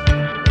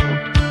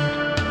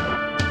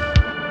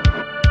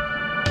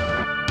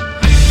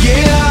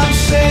 Yeah, I'm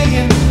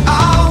saying I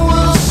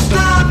will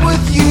stand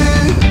with you,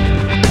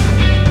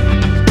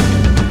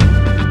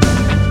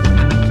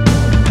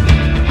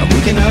 and we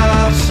can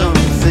have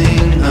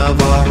something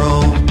of our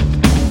own.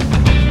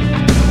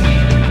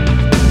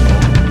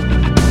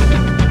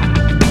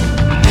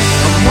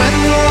 And when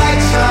the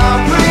lights are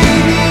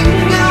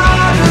raining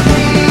out of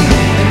me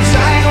and I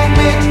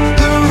omit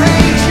the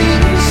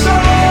raging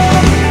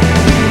song,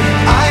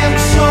 I am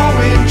so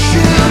in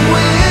tune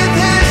with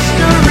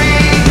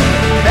history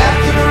at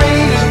the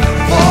rate of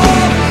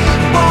falling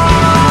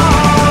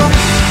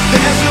bombs.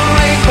 There's a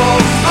rainbow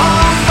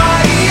on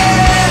my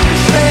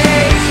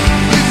interstate.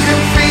 You can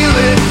feel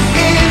it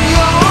in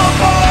your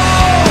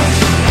bones.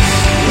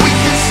 We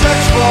can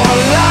search for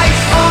light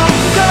on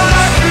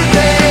darker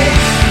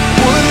days.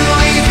 Wouldn't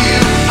leave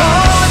you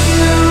on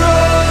your own.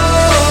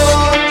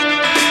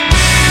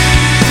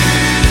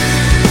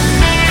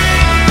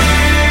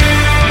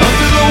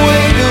 Under the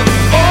weight of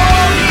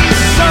all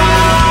these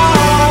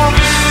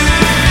songs.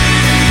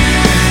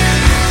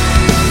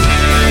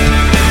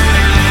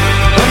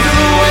 Under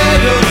the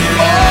weight of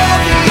all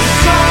these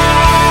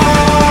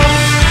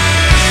songs.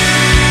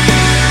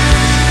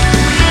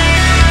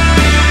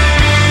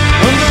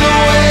 Under the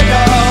weight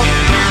of,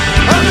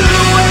 under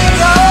the weight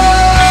of.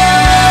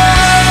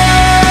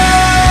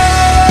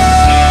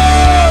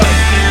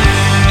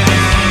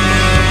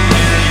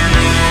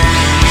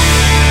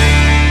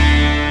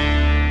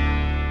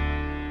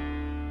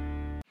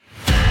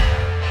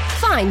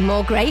 Find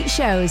more great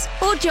shows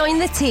or join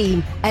the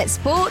team at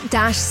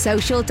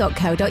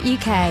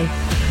sport-social.co.uk.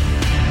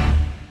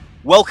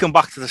 Welcome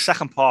back to the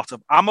second part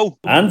of Ammo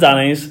and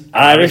Danny's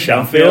Irish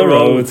Anfield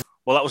Road.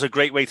 Well, that was a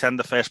great way to end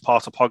the first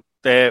part of pod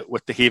there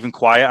with the Heaving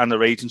Choir and the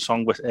Raging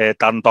Song with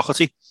Dan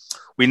Doherty.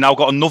 We now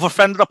got another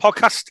friend of the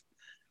podcast.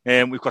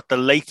 We've got the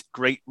late,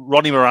 great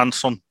Ronnie Moran's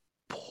son,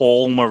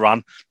 Paul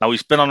Moran. Now,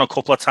 he's been on a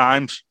couple of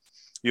times.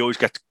 He always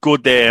gets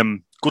good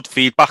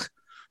feedback.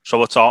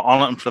 So it's our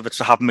honour and privilege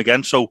to have him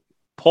again. So,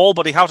 Paul,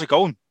 buddy, how's it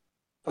going?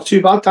 Not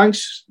too bad,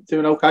 thanks.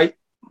 Doing okay.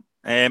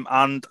 And,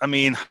 I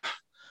mean,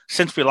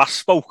 since we last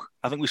spoke,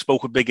 I think we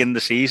spoke a big in the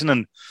season,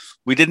 and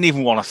we didn't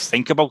even want to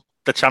think about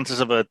the chances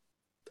of a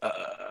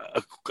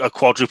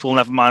quadruple,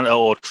 never mind,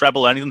 or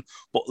treble, anything.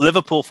 But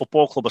Liverpool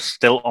Football Club are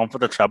still on for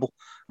the treble,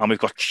 and we've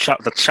got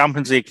the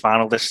Champions League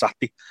final this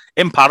Saturday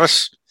in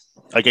Paris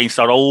against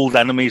our old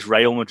enemies,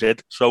 Real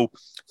Madrid. So,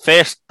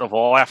 first of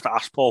all, I have to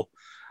ask Paul,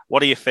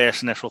 what are your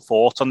first initial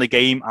thoughts on the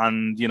game?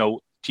 And do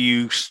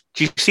you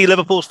see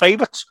Liverpool's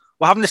favourites?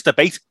 We're having this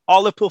debate: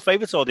 are Liverpool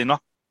favourites or are they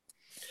not?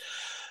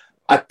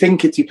 I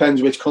think it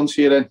depends which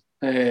country you're in.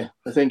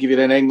 I think if you're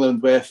in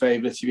England, we're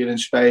favourites. If you're in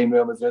Spain,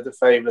 Real Madrid are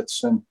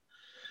favourites, and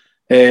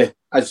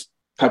as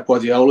Pep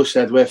Guardiola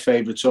said, we're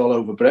favourites all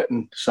over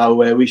Britain,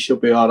 so we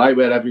should be all right.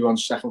 We're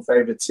everyone's second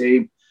favourite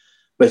team,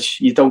 which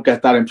you don't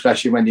get that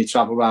impression when you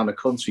travel around the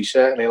country.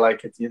 Certainly,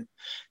 like it,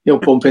 you'll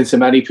bump into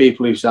many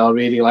people who say, "I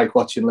really like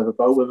watching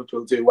Liverpool.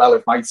 Liverpool do well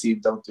if my team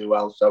don't do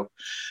well." So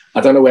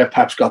I don't know where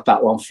Pep's got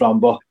that one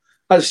from, but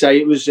as I say,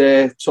 it was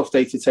a tough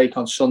day to take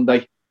on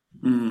Sunday.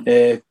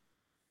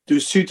 There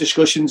was two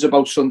discussions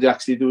about Sunday,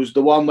 actually. There was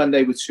the one when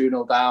they were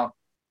 2-0 down.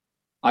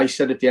 I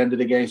said at the end of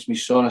the game to my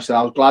son, I said,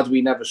 I was glad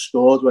we never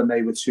scored when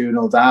they were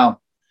 2-0 down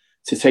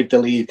to take the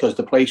lead, because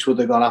the place would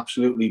have gone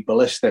absolutely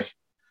ballistic.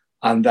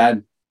 And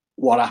then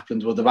what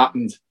happened would have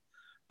happened.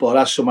 But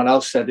as someone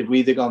else said, if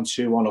we'd have gone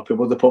 2-1 up, it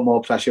would have put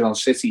more pressure on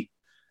City,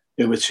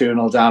 who were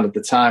 2-0 down at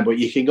the time. But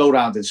you can go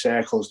round in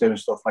circles doing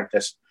stuff like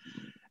this.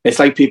 It's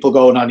like people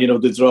going on,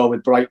 the draw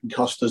with Brighton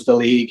cost us the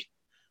league,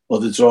 or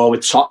the draw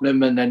with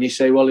Tottenham, and then you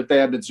say, well, if they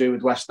had to do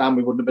with West Ham,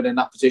 we wouldn't have been in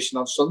that position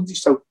on Sunday.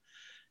 So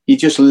you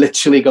just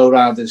literally go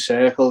round in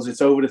circles.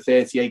 It's over the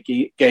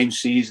 38-game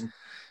season,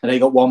 and they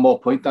got one more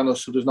point than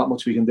us, so there's not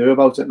much we can do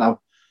about it now.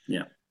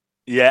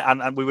 Yeah,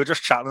 and we were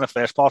just chatting in the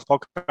first part of the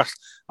podcast,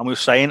 and we were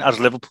saying, as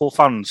Liverpool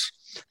fans,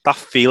 that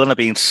feeling of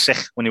being sick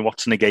when you're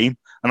watching a game,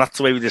 and that's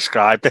the way we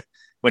described it,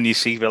 when you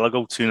see Villa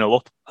go 2-0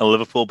 up and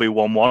Liverpool be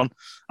 1-1,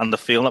 and the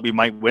feeling that we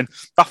might win,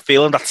 that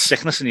feeling, that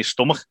sickness in your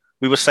stomach,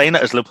 we were saying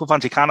that as Liverpool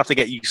fans, you kind of have to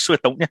get used to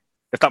it, don't you?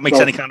 If that makes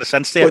any kind of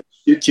sense to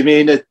you. Do you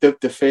mean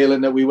the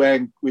feeling that we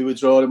were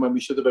drawing when we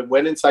should have been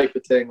winning type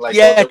of thing? Like,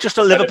 just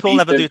that Liverpool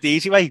never do it the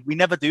easy way. We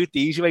never do it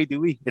the easy way,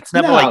 do we? It's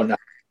never No.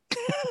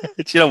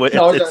 it's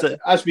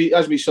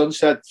as my son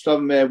said,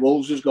 from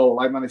Wolves' goal,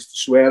 I managed to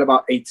swear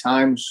about 8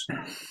 times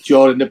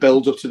during the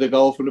build-up to the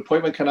goal. From the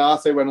point when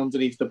Canate went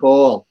underneath the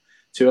ball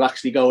to it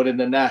actually going in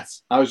the net,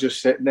 I was just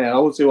sitting there. I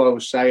wouldn't do what I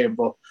was saying,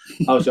 but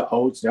I was like,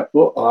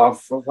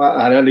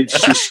 and then he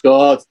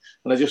scored,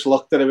 and I just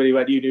looked at him and he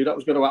went, you knew that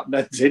was going to happen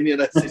then, didn't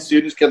you? As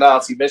soon as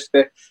Canate missed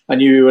it, I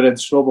knew we were in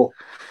trouble.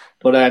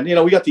 But then,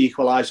 we got the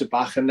equaliser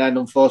back, and then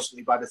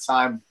unfortunately by the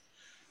time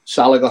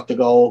Salah got the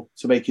goal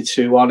to make it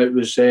 2-1, it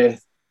was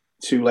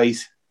too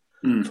late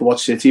for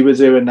what City were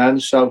doing then.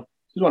 So it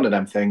was one of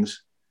them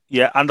things.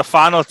 Yeah, and the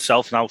final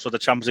itself now, so the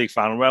Champions League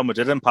final, Real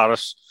Madrid in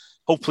Paris.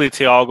 Hopefully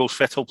Thiago's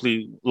fit.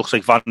 Hopefully looks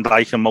like Van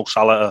Dijk and Mo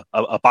Salah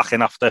are back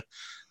in after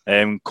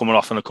coming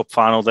off in the cup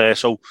final there.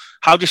 So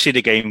how do you see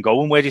the game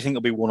going? Where do you think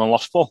it'll be won and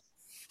lost for?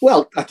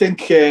 Well, I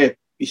think you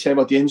say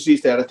about the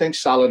injuries there. I think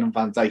Salah and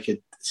Van Dijk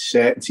are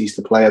certainties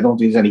to play. I don't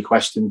think there's any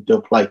question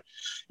they'll play.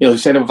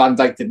 Saying that Van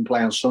Dijk didn't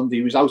play on Sunday,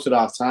 he was out at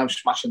half time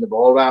smashing the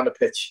ball around the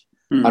pitch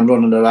and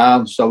running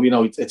around. So,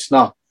 it's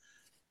not.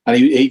 And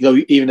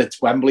he even at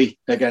Wembley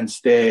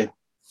against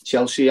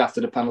Chelsea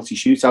after the penalty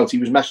shootout, he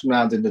was messing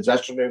around in the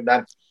dressing room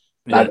then.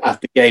 Yeah.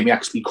 After the game, he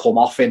actually come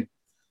off in.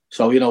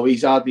 So,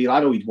 he's hardly, I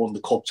know he'd won the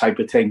cup type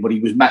of thing, but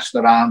he was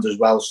messing around as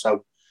well.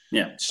 So,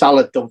 yeah,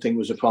 Salah don't think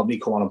was a problem. He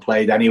come on and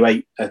played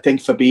anyway. I think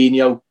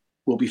Fabinho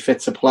will be fit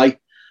to play.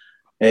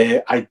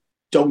 I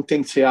don't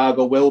think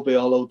Thiago will be,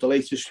 although the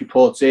latest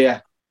reports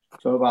here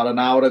from about an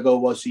hour ago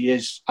was he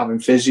is having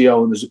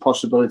physio and there's a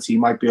possibility he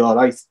might be all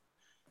right.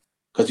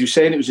 Because he was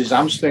saying it was his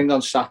hamstring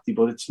on Saturday,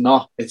 but it's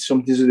not. It's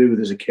something to do with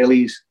his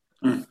Achilles.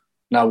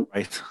 Now,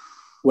 right.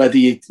 whether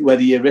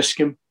you risk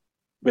him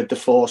with the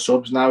 4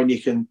 subs now and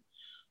you can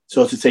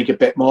sort of take a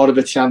bit more of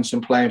a chance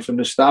in playing from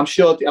the start.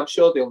 I'm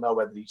sure they'll know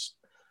whether he's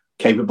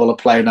capable of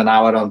playing an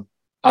hour on.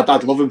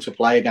 I'd love him to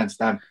play against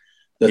them.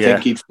 I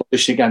think he'd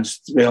flourish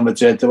against Real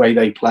Madrid the way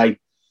they play.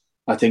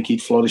 I think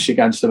he'd flourish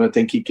against them. I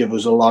think he'd give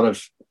us a lot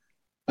of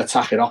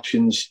attacking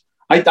options.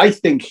 I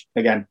think,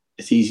 again,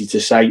 it's easy to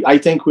say. I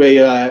think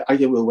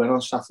we'll win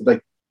on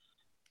Saturday.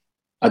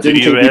 I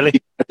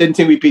didn't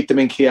think we beat them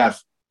in Kiev.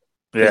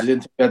 Yeah. I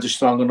didn't think we had a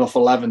strong enough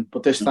 11.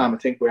 But this time I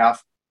think we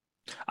have.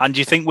 And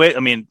do you think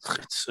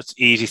it's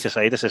easy to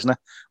say this, isn't it?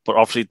 But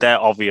obviously their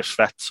obvious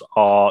threats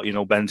are,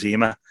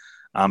 Benzema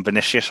and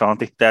Vinicius, aren't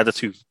they? They're the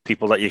 2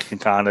 people that you can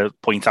kind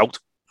of point out.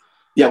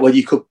 Yeah, well,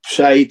 you could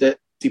say that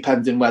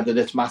depending whether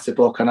it's Matip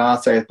or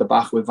Canate at the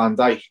back with Van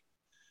Dijk,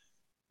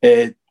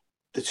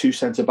 the two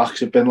centre-backs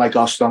have been like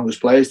our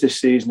strongest players this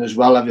season as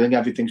well.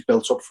 Everything's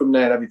built up from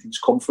there. Everything's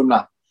come from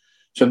that.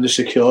 From the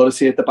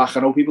security at the back.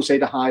 I know people say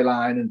the high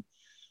line and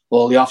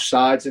all the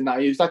offsides and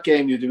that. It was that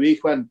game the other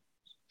week when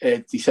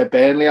he said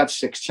Burnley had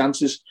 6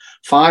 chances.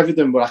 5 of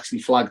them were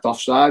actually flagged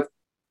offside.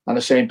 And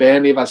they're saying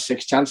Burnley have had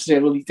 6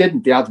 chances. Well, he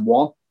didn't. They had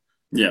 1.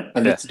 Yeah.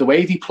 And it's the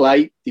way they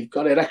play, they've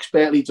got it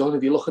expertly done.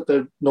 If you look at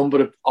the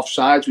number of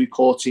offsides we've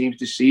caught teams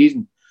this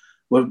season,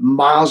 we're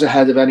miles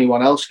ahead of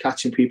anyone else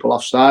catching people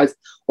offside,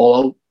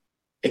 although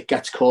it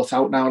gets caught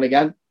out now and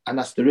again, and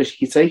that's the risk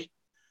you take.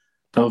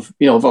 If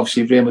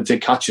obviously if Real Madrid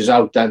catches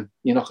out, then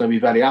you're not going to be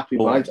very happy,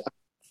 but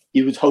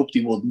you would hope they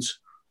wouldn't.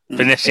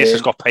 Vinicius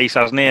has got pace,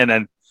 hasn't he? And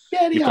then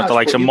you've got the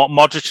likes of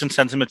Modric and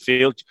centre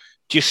midfield.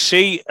 Do you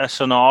see a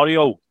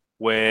scenario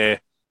where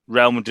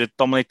Real Madrid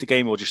dominate the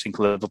game, or do you think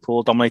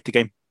Liverpool dominate the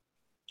game?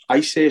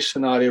 I see a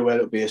scenario where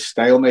it'll be a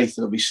stalemate and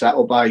it'll be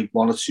settled by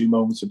 1 or 2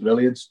 moments of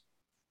brilliance.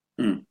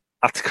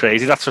 That's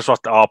crazy. That's just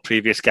what our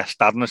previous guest,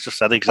 Darren, has just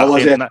said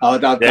exactly.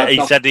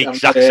 He said the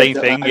exact same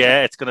thing.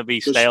 It's going to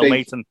be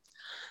stalemate.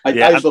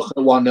 I was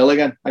looking at 1-0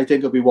 again. I think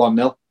it'll be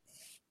 1-0.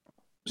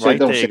 So I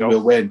don't think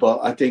we'll win, but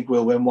I think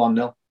we'll win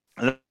 1-0.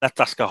 Let's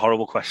ask a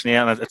horrible question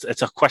here, and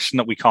it's a question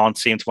that we can't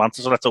seem to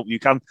answer, so let's hope you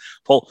can.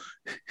 Paul,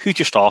 who'd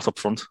you start up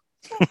front?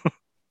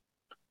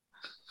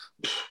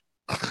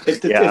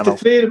 If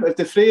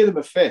the three of them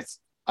are fit,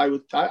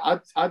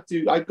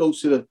 I'd go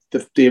to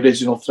the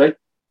original 3.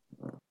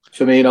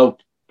 Firmino,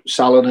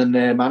 Salah and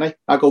Mane.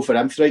 I'd go for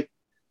them 3.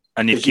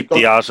 And you'd keep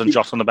Diaz and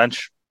Jota on the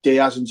bench?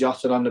 Diaz and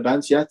Jota on the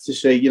bench, yeah, to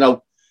say,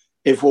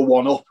 if we're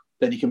 1 up,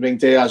 then you can bring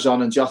Diaz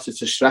on and Jota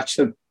to stretch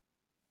them.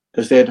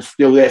 Because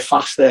they're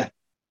faster.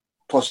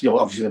 Possibly,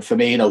 obviously, than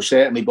Firmino,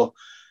 certainly, but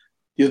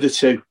the other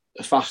 2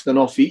 are fast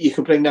enough. You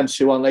can bring them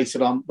 2 on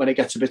later on when it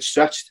gets a bit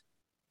stretched.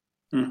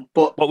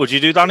 But what would you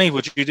do, Danny?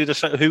 Would you do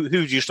who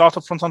do you start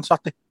up front on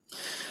Saturday?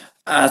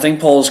 I think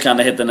Paul's kind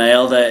of hit the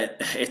nail there.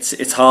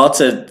 It's hard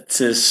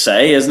to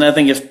say, isn't it? I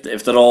think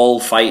if they're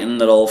all fighting,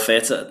 they're all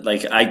fit.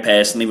 Like, I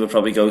personally would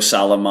probably go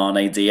Salah,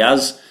 Mane,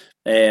 Diaz.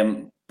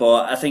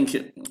 But I think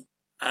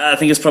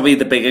it's probably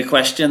the bigger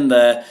question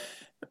there.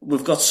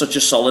 We've got such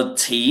a solid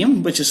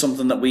team, which is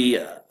something that we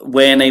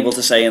weren't able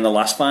to say in the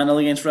last final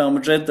against Real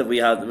Madrid, that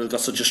we've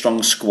got such a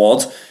strong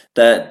squad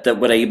that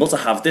we're able to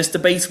have this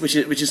debate, which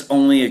is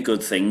only a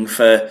good thing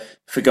for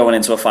going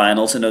into a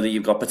final, to know that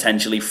you've got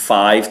potentially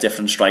 5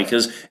 different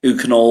strikers who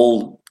can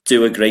all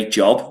do a great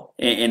job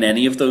in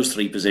any of those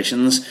 3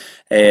 positions.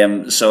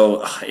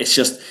 So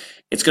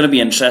it's going to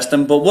be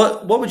interesting. But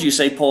what would you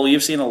say, Paul?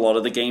 You've seen a lot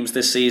of the games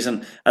this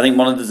season. I think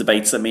one of the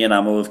debates that me and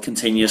Amo have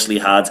continuously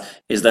had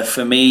is that,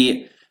 for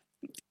me,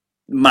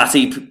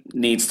 Matip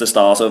needs to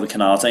start over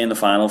Canate in the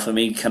final. For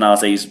me,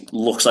 Canate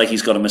looks like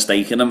he's got a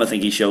mistake in him. I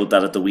think he showed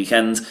that at the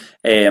weekend.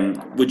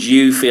 Would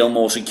you feel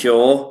more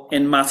secure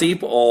in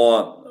Matip,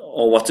 or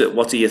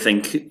what do you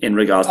think in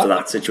regards to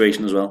that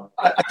situation as well?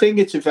 I think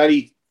it's a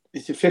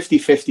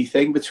 50-50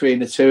 thing between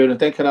the 2, and I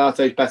think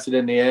Canate is better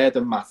in the air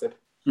than Matip.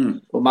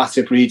 But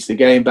Matip reads the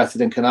game better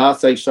than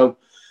Canate. So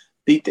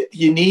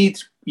you need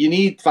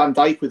Van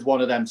Dijk with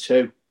one of them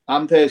 2.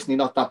 I'm personally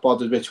not that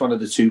bothered which one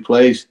of the 2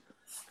 plays.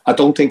 I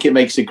don't think it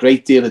makes a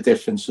great deal of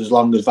difference as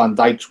long as Van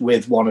Dijk's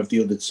with one of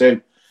the other 2.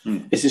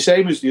 It's the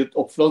same as the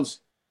up front.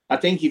 I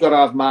think you've got to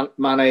have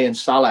Mane and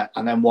Salah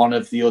and then one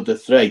of the other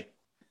 3.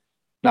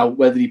 Now,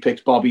 whether he picks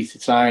Bobby to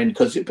try and...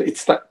 Because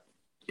it's that,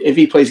 if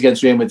he plays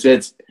against Real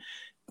Madrid,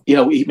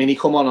 he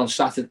come on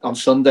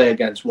Sunday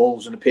against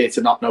Wolves and appeared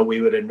to not know we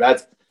were in red,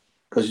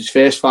 because his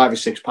first 5 or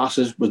 6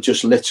 passes were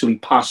just literally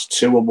passed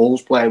to a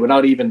Wolves player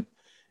without even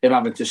him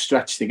having to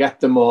stretch to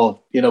get them or,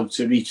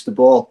 to reach the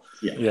ball.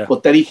 Yeah.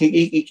 But then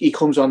he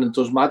comes on and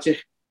does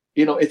magic.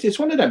 It's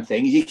one of them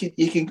things.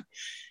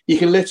 You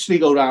can literally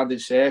go round in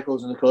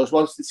circles, and of course,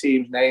 once the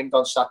team's named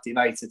on Saturday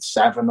night at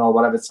 7 or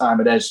whatever time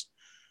it is,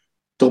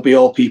 there'll be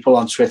all people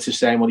on Twitter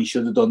saying, well, he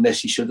should have done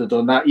this, he should have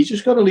done that. You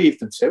just got to leave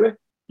them to it.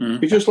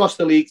 We just lost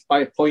the league by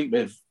a point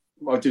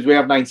did we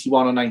have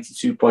 91 or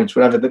 92 points,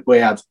 whatever that we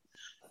had.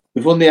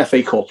 We've won the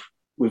FA Cup.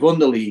 We've won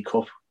the League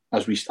Cup,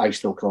 as I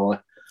still call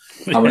it.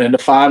 And we're in the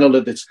final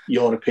of the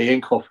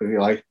European Cup, if you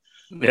like.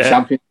 The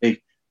Champions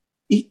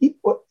League.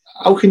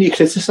 How can you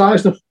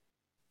criticise them?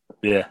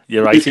 Yeah,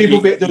 you're right. There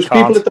was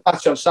people at the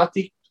match on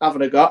Saturday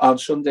having a go, on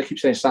Sunday, I keep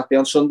saying Saturday,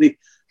 on Sunday,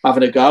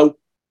 having a go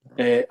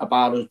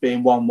about us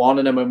being 1-1,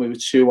 and then when we were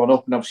 2-1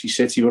 up, and obviously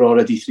City were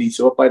already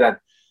 3-2 up by then,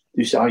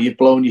 they said, you've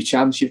blown your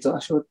chance. You've done. I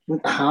said,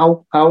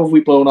 how have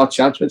we blown our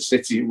chance when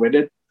City are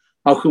winning?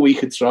 How can we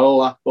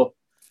control that? But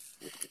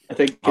I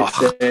think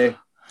it's...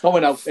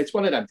 it's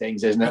one of them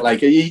things, isn't it?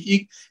 Like,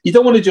 you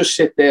don't want to just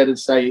sit there and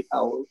say,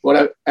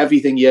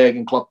 everything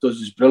Jurgen Klopp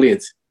does is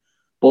brilliant.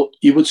 But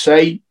you would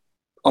say,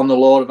 on the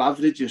law of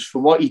averages,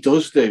 from what he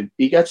does do,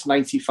 he gets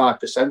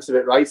 95% of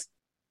it right.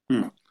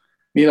 And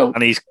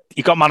he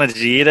got manager of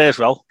the year as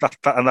well.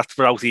 And that's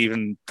without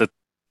even the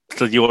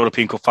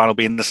European Cup final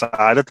being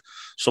decided.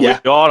 So we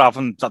are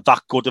having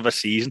that good of a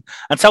season.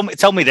 And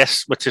tell me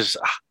this, which is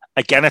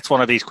again, it's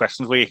one of these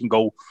questions where you can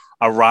go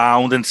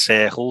around in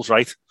circles,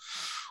 right?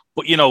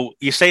 But, you know,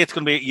 you say it's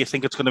going to be, you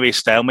think it's going to be a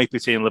stalemate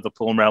between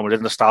Liverpool and Real Madrid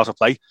in the styles of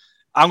play.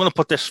 I'm going to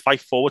put this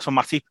fight forward for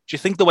Matip. Do you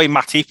think the way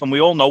Matip, and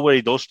we all know what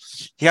he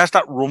does, he has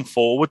that run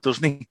forward,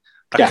 doesn't he?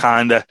 That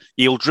kind of,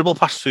 he'll dribble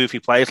past 2 or 3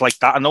 players like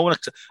that.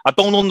 I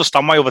don't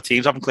understand why other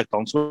teams haven't clicked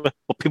onto it,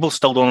 but people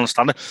still don't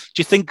understand it. Do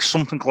you think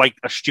something like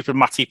a stupid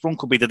Matip run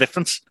could be the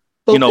difference?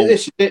 Well,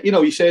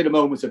 you say the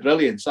moment of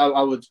brilliance.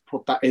 I would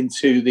put that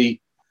into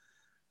the.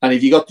 And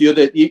if you got the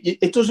other,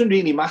 it doesn't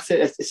really matter.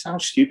 It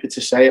sounds stupid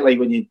to say it, like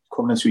when you're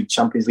coming into a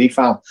Champions League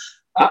final.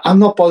 I'm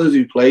not bothered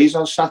who plays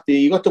on Saturday.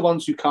 You got the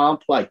ones who can't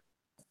play.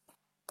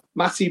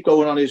 Matip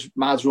going on his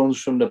mad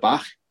runs from the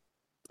back.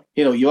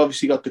 You know, you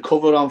obviously got the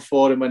cover on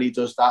for him when he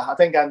does that. I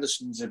think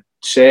Anderson's a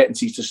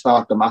certainty to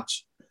start the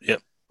match. Yeah.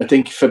 I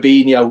think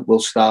Fabinho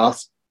will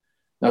start.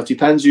 Now, it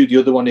depends who the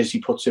other one is he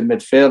puts in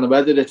midfield, and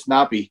whether it's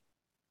Naby,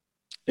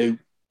 who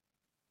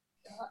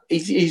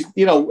he's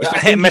you know... He's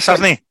been hit and miss,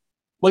 hasn't he?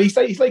 Well,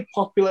 he's like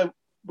popular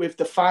with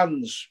the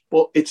fans,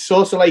 but it's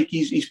sort of like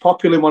he's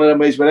popular in one of them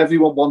ways where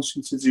everyone wants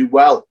him to do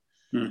well,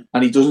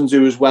 and he doesn't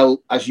do as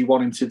well as you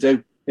want him to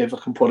do, if I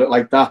can put it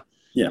like that.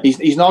 Yeah.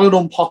 He's not an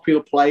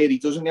unpopular player. He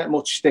doesn't get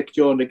much stick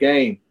during the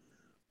game,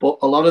 but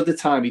a lot of the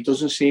time he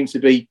doesn't seem to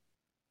be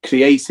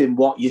creating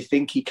what you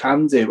think he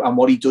can do and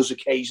what he does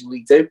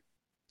occasionally do.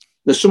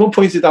 There's someone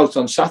pointed out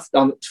on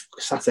Saturday,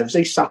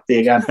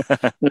 again.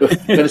 I'm going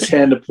to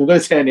turn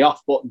the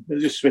off button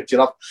and just switch it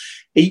off.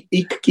 He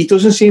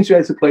doesn't seem to be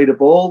able to play the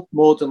ball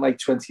more than like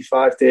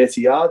 25,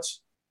 30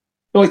 yards.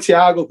 You know, like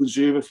Thiago can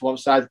zoom it from one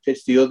side of the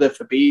pitch to the other.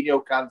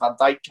 Fabinho can, Van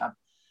Dijk can.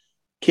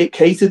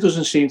 Keita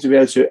doesn't seem to be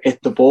able to hit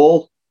the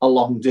ball a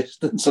long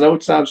distance. I know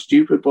it sounds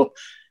stupid, but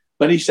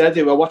when he said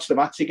it, I watched the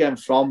match again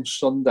from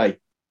Sunday,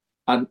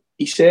 and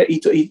he said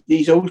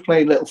he's always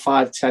playing little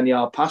 5-10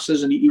 yard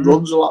passes, and he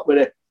runs a lot with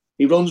it.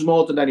 He runs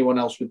more than anyone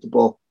else with the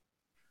ball.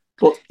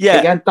 But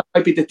again, that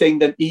might be the thing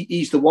that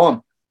he's the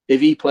one.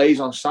 If he plays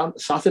on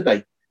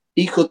Saturday,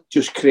 he could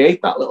just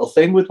create that little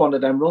thing with one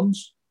of them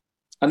runs.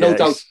 And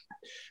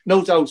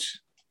no doubt,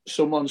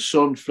 someone's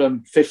son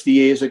from 50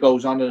 years ago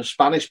is on a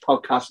Spanish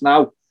podcast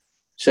now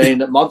saying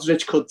that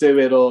Modric could do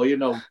it, or, you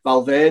know,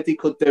 Valverde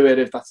could do it.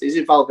 If that's, is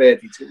it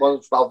Valverde? It's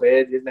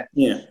Valverde, isn't it?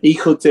 Yeah. He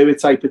could do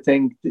it type of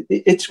thing.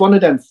 It's one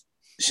of them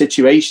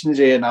situations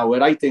here now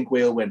where I think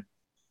we'll win.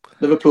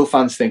 Liverpool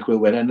fans think we'll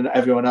win, and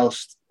everyone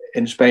else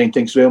in Spain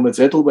thinks Real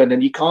Madrid will win,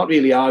 and you can't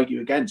really argue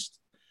against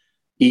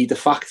either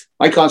fact.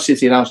 I can't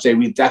sit here now and say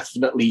we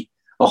definitely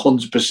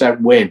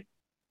 100% win,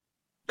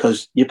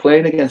 because you're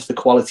playing against a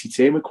quality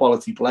team with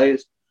quality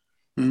players.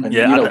 And,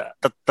 you know,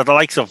 the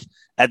likes of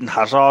Eden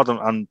Hazard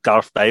and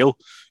Gareth Bale,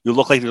 you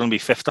look like they're going to be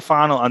fifth to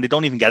final, and they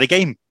don't even get a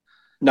game.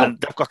 No,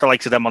 and they've got the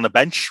likes of them on the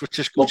bench, which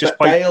is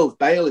quite...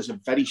 Bale is a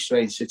very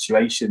strange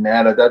situation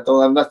there.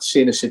 I'm not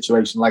seeing a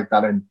situation like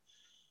that in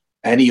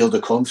any other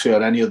country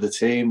or any other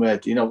team, where,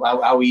 you know,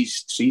 how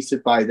he's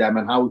treated by them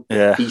and how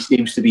he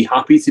seems to be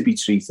happy to be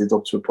treated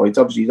up to a point.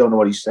 Obviously, you don't know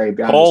what he's saying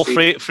behind Paul, the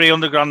scenes.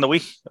 $300,000 a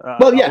week.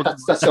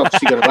 That's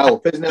obviously going to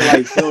help, isn't it?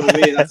 Like, you know what I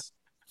mean?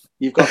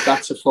 You've got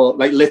that to fall,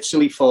 like,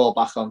 literally fall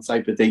back on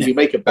type of thing. You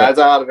make a bed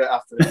out of it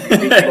after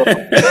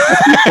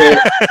it.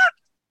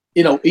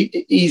 You know,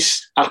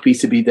 he's happy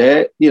to be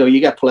there. You know,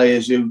 you get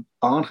players who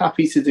aren't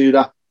happy to do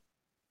that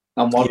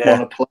and want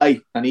to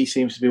play, and he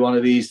seems to be one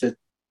of these that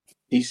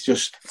he's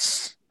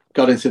just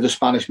got into the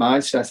Spanish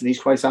mindset, and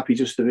he's quite happy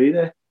just to be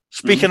there.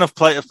 Speaking of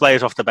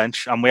players off the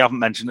bench, and we haven't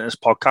mentioned it in this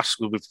podcast,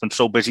 we've been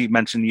so busy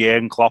mentioning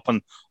Jurgen Klopp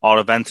and our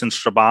event in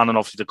Strabane and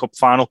obviously the cup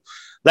final.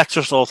 Let's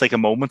just all take a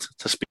moment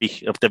to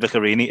speak of Divock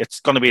Origi. It's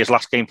going to be his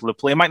last game for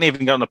Liverpool. He might not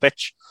even get on the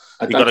pitch.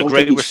 He got a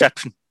great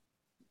reception.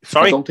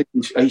 Sorry? I don't think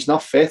he's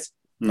not fit.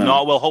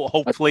 No, well,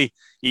 hopefully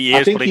he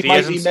is. I think but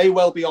if he may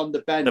well be on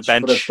the bench,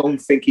 but I don't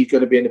think he's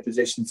going to be in a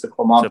position to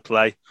come on to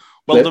play.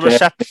 Well,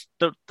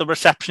 the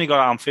reception he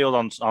got at Anfield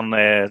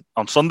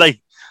on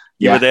Sunday,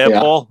 you were there,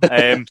 Paul.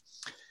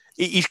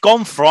 He's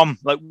gone from,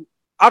 like,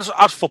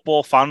 as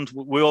football fans,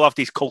 we all have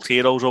these cult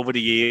heroes over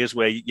the years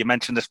where you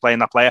mention this player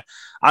and that player,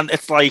 and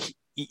it's like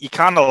you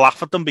kind of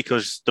laugh at them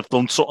because they've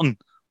done something,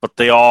 but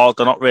they're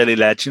not really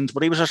legends.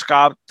 But he was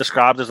described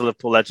as a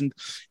Liverpool legend.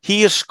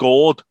 He has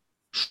scored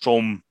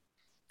some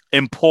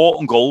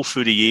important goals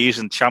through the years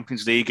in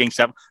Champions League against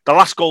them. The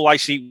last goal I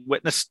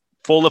witnessed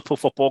for Liverpool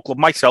Football Club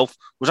myself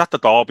was at the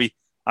derby,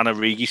 and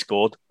Origi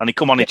scored, and he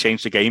come on and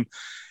changed the game.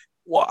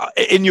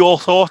 In your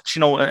thoughts, you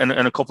know, in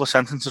a couple of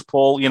sentences,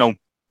 Paul, you know,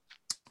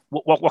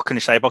 what can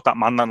you say about that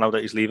man now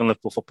that he's leaving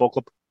Liverpool Football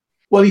Club?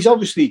 Well, he's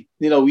obviously,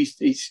 you know,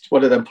 he's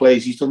one of them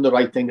players. He's done the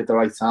right thing at the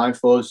right time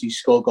for us. He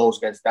scored goals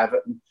against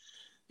Everton.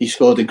 He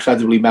scored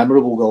incredibly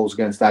memorable goals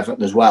against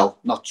Everton as well,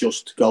 not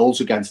just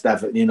goals against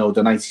Everton. You know,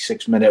 the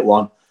 96-minute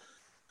one.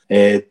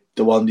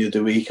 The one the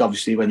other week,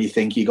 obviously, when you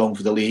think you're going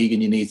for the league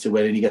and you need to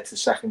win and you get to the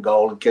second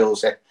goal and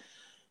kills it.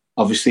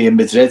 Obviously, in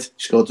Madrid, he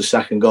scored the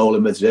second goal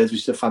in Madrid,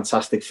 which is a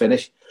fantastic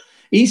finish.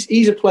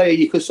 He's a player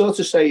you could sort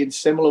of say in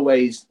similar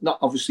ways, not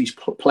obviously his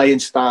playing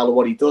style or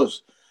what he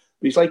does,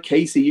 but he's like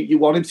Keita. You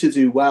want him to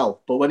do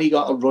well, but when he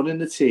got a run in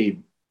the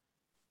team,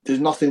 there's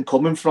nothing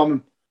coming from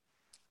him.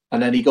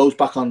 And then he goes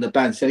back on the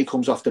bench. Then he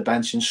comes off the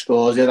bench and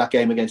scores. That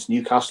game against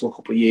Newcastle a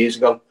couple of years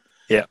ago.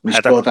 Yeah, he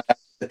scored that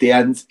at the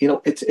end. You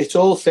know, it's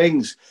all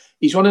things.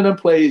 He's one of them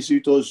players who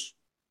does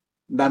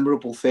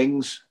memorable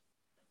things.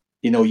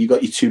 You know, you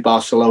got your 2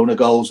 Barcelona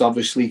goals,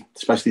 obviously,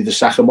 especially the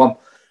second one.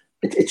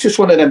 It's just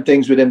one of them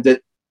things with him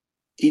that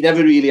he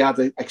never really had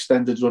an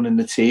extended run in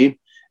the team.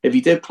 If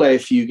he did play a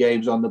few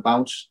games on the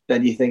bounce,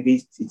 then you think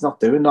he's not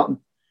doing nothing.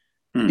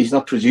 He's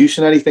not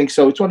producing anything.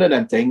 So it's one of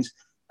them things.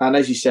 And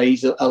as you say,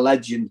 he's a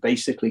legend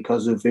basically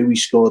because of who he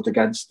scored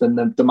against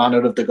and the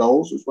manner of the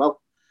goals as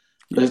well.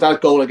 There's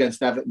that goal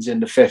against Everton's in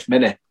the 5th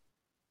minute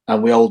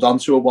and we hold on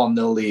to a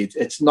 1-0 lead.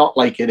 It's not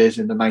like it is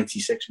in the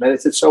 96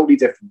 minutes. It's a totally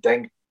different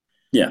thing.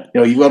 Yeah.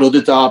 You know, you've got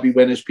other derby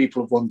winners,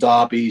 people have won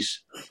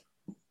derbies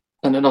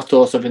and they're not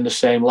thought of in the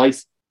same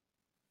light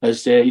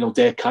as, Dirk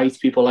Kuyt,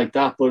 people like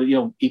that. But,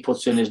 he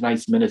puts in his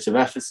 90 minutes of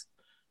effort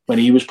when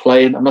he was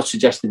playing. I'm not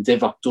suggesting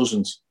Divock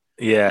doesn't.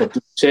 Yeah. But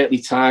there's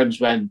certainly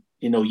times when,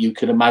 you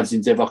can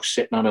imagine Divock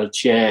sitting on a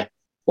chair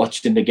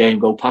watching the game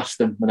go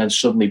past him and then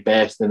suddenly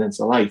bursting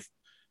into life.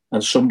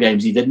 And some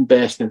games he didn't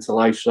burst into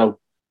life. So,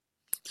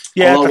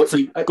 yeah, that's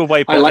a good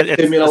way of putting it.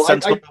 It's a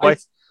sensible way.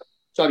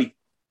 Sorry.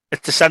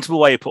 It's a sensible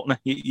way of putting it.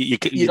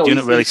 You're doing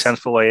it really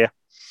sensible way, yeah.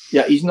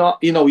 Yeah, he's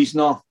not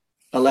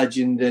a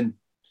legend in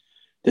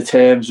the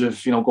terms of,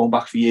 going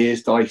back for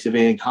years, the likes of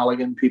Ian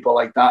Callaghan, people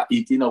like that.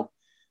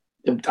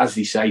 As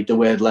they say, the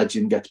word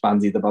legend gets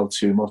bandied about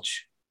too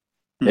much.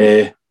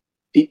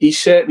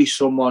 He's certainly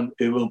someone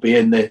who will be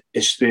in the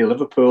history of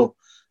Liverpool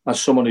as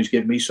someone who's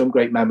given me some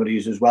great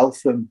memories as well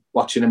from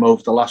watching him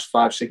over the last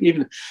 5, 6,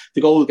 even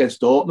the goal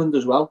against Dortmund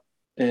as well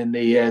in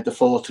the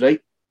 4-3.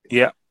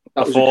 Yeah,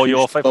 that before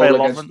was a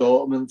goal against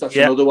Dortmund. That's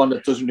another one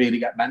that doesn't really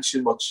get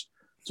mentioned much.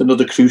 It's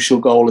another crucial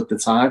goal at the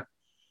time.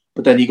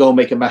 But then you go and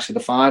make a mess of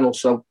the final,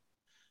 so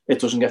it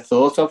doesn't get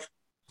thought of.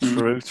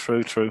 True.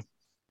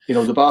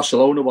 The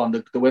Barcelona one,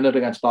 the winner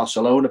against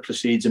Barcelona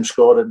precedes him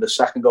scoring the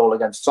second goal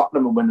against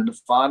Tottenham and winning the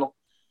final.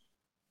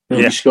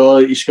 He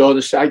scored. I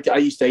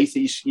used to hate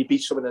it. You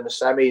beat someone in the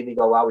semi, and you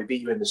go, "Wow, we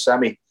beat you in the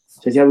semi." I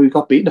said, "Yeah, we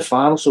got beaten in the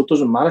final, so it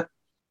doesn't matter.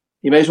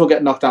 You may as well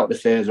get knocked out in the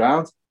 3rd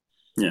round."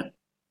 Yeah.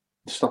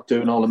 Stop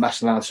doing all the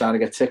messing around trying to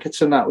get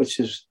tickets and that, which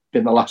has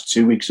been the last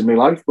 2 weeks of my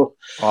life. But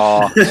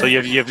so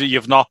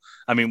you've not.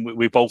 I mean,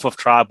 we both have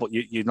tried, but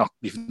you've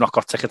not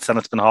got tickets, and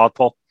it's been hard,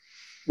 Paul.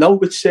 No,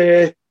 it's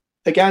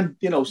again,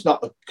 it's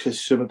not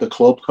because some of the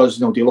club, because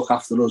they look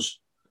after us.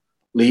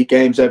 League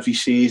games every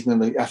season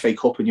and the FA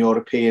Cup and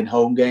European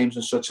home games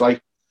and such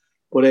like.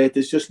 But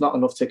there's just not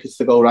enough tickets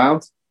to go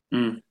around,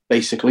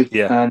 basically.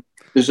 Yeah. And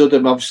there's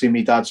obviously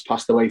my dad's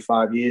passed away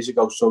 5 years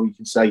ago, so we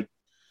can say,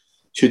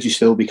 should you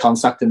still be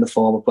contacting the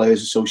former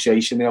Players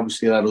Association? They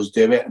obviously let us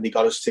do it and they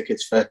got us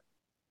tickets for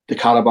the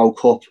Carabao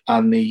Cup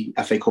and the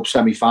FA Cup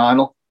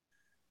semi-final.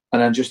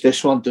 And then just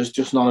this one, there's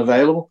just none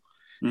available.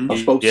 I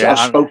spoke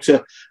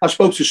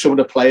to some of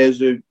the players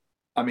who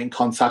I'm in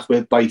contact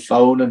with by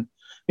phone, and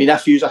my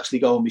nephew's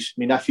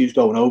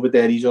going over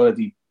there. He's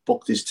already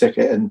booked his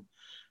ticket and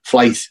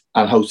flight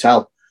and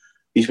hotel.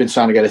 He's been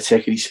trying to get a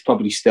ticket. He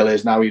probably still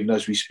is now, even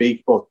as we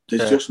speak. But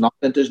there's just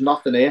nothing. There's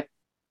nothing here.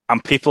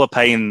 And people are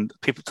paying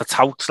people to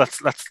tout.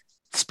 Let's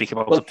speak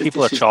about it.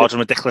 People are charging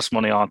ridiculous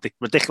money, aren't they?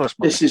 Ridiculous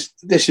money.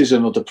 This is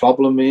another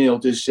problem.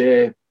 There's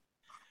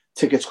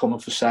tickets coming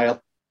for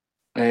sale,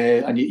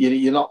 and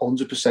you're not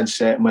 100%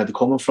 certain where they're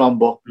coming from.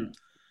 But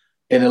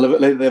in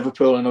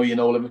Liverpool, I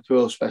know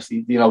Liverpool,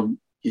 especially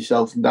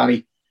yourself and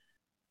Danny,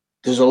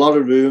 there's a lot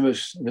of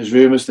rumours. There's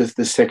rumours that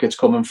there's tickets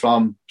coming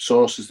from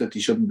sources that they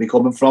shouldn't be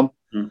coming from,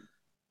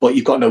 but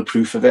you've got no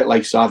proof of it.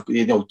 Like, so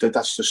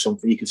that's just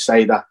something you could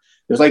say. That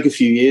it was like a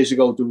few years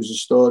ago, there was a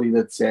story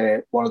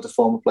that one of the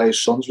former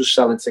players' sons was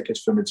selling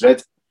tickets for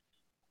Madrid,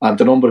 and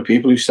the number of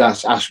people who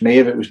asked me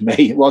if it was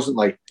me, it wasn't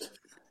like.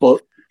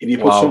 But if you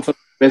put something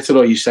on Twitter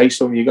or you say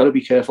something, you got to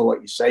be careful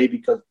what you say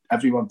because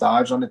everyone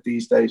dives on it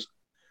these days.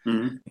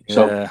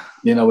 So,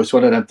 it's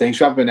one of them things.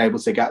 We haven't been able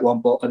to get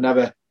one, but I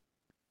never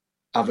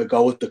have a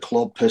go at the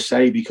club per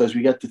se because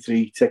we get the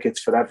 3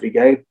 tickets for every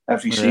game,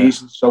 every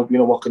season. So,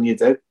 what can you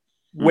do?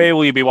 Where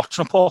will you be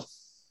watching, Paul?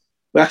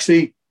 Well,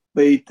 actually,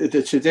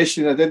 the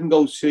tradition, I didn't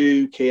go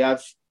to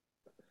Kiev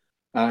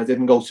and I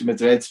didn't go to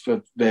Madrid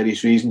for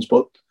various reasons,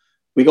 but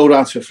we go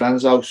down to a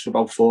friend's house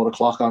about 4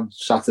 o'clock on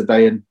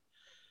Saturday and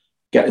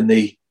get in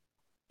the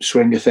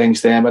swing of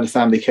things there. By the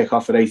time they kick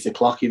off at 8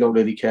 o'clock, you don't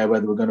really care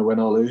whether we're going to win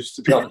or lose,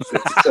 to be honest.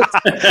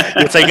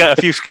 You'll take a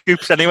few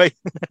scoops anyway.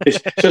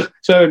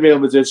 So Real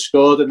Madrid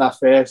scored in that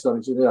first,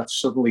 and that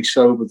suddenly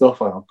sobered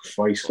up. Oh,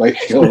 Christ.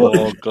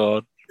 Oh,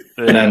 God.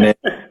 And then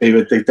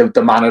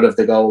the manner of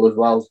the goal as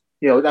well.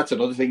 That's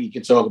another thing you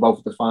can talk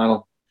about for the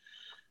final.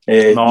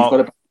 We've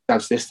got a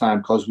chance this time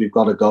because we've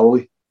got a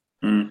goalie.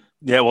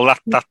 Yeah, well,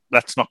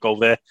 let's not go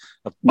there.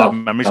 Bad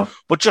memories. No.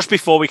 But just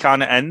before we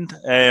kind of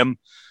end,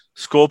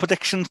 score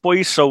predictions,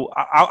 boys. So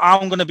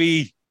I'm going to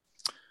be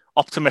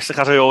optimistic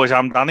as I always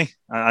am, Danny.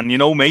 And you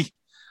know me,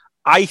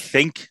 I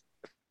think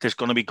there's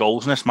going to be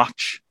goals in this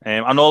match.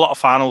 I know a lot of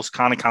finals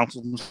kind of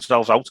cancel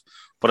themselves out,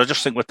 But I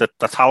just think with the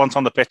talent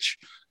on the pitch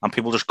and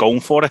people just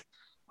going for it,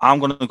 I'm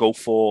going to go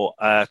for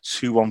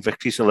 2-1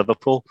 victory to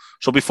Liverpool.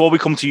 So before we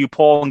come to you,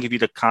 Paul, and give you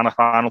the kind of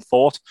final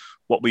thought,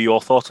 what were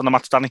your thoughts on the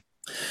match, Danny?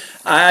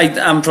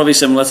 I'm probably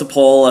similar to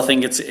Paul. I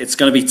think it's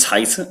going to be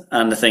tight,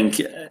 and I think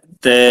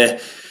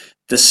the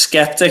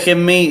skeptic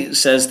in me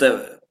says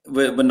that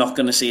we're not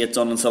going to see it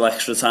done until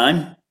extra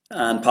time.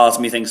 And part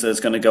of me thinks that it's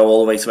going to go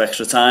all the way to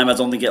extra time. I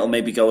don't think it'll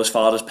maybe go as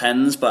far as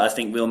pens, but I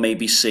think we'll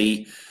maybe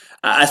see...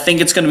 I think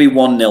it's going to be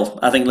 1-0.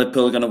 I think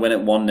Liverpool are going to win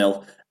it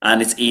 1-0.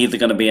 And it's either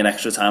going to be an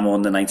extra time or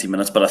under 90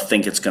 minutes, but I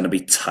think it's going to be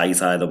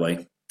tight either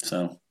way.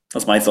 So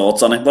that's my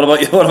thoughts on it. What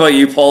about you? What about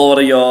you, Paul? What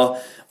are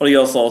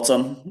your thoughts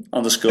on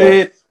the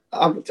score?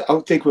 I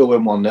think we'll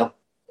win 1-0.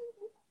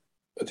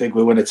 I think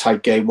we'll win a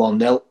tight game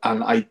 1-0,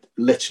 and I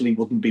literally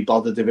wouldn't be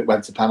bothered if it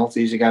went to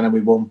penalties again and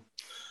we won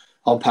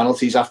on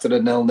penalties after the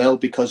 0-0,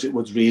 because it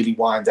would really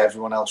wind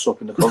everyone else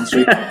up in the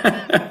country.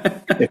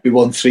 If we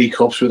won 3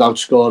 cups without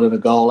scoring a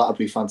goal, that'd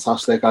be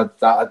fantastic.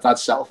 I'd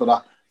settle for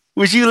that.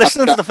 Was you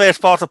listening to the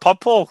first part of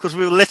Pod, Paul? Because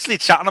we were literally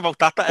chatting about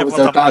that. I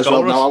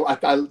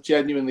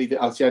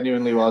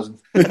genuinely wasn't.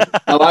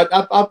 No,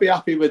 I'd be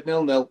happy with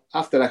 0-0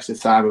 after extra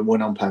time and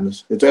win on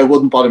penalties. It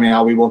wouldn't bother me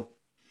how we won.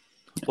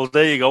 Well,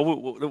 there you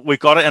go. We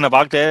got it in a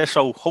bag there.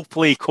 So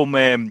hopefully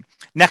come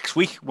next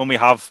week when we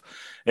have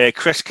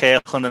Chris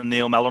Kirkland and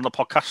Neil Mellor on the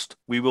podcast,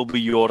 we will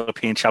be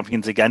European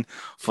champions again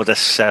for the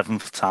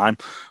 7th time.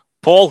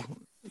 Paul,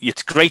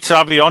 it's great to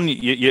have you on.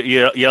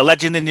 You're a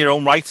legend in your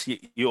own right.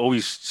 You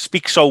always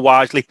speak so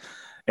wisely.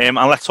 And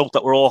let's hope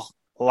that we're all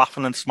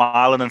laughing and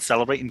smiling and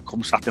celebrating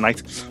come Saturday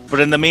night. But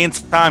in the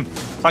meantime,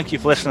 thank you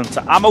for listening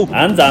to Ammo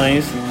and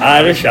Danny's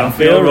Irish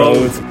Anfield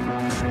Road.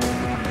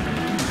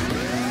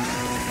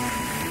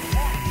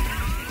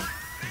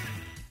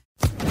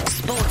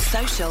 Sports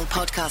Social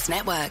Podcast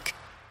Network.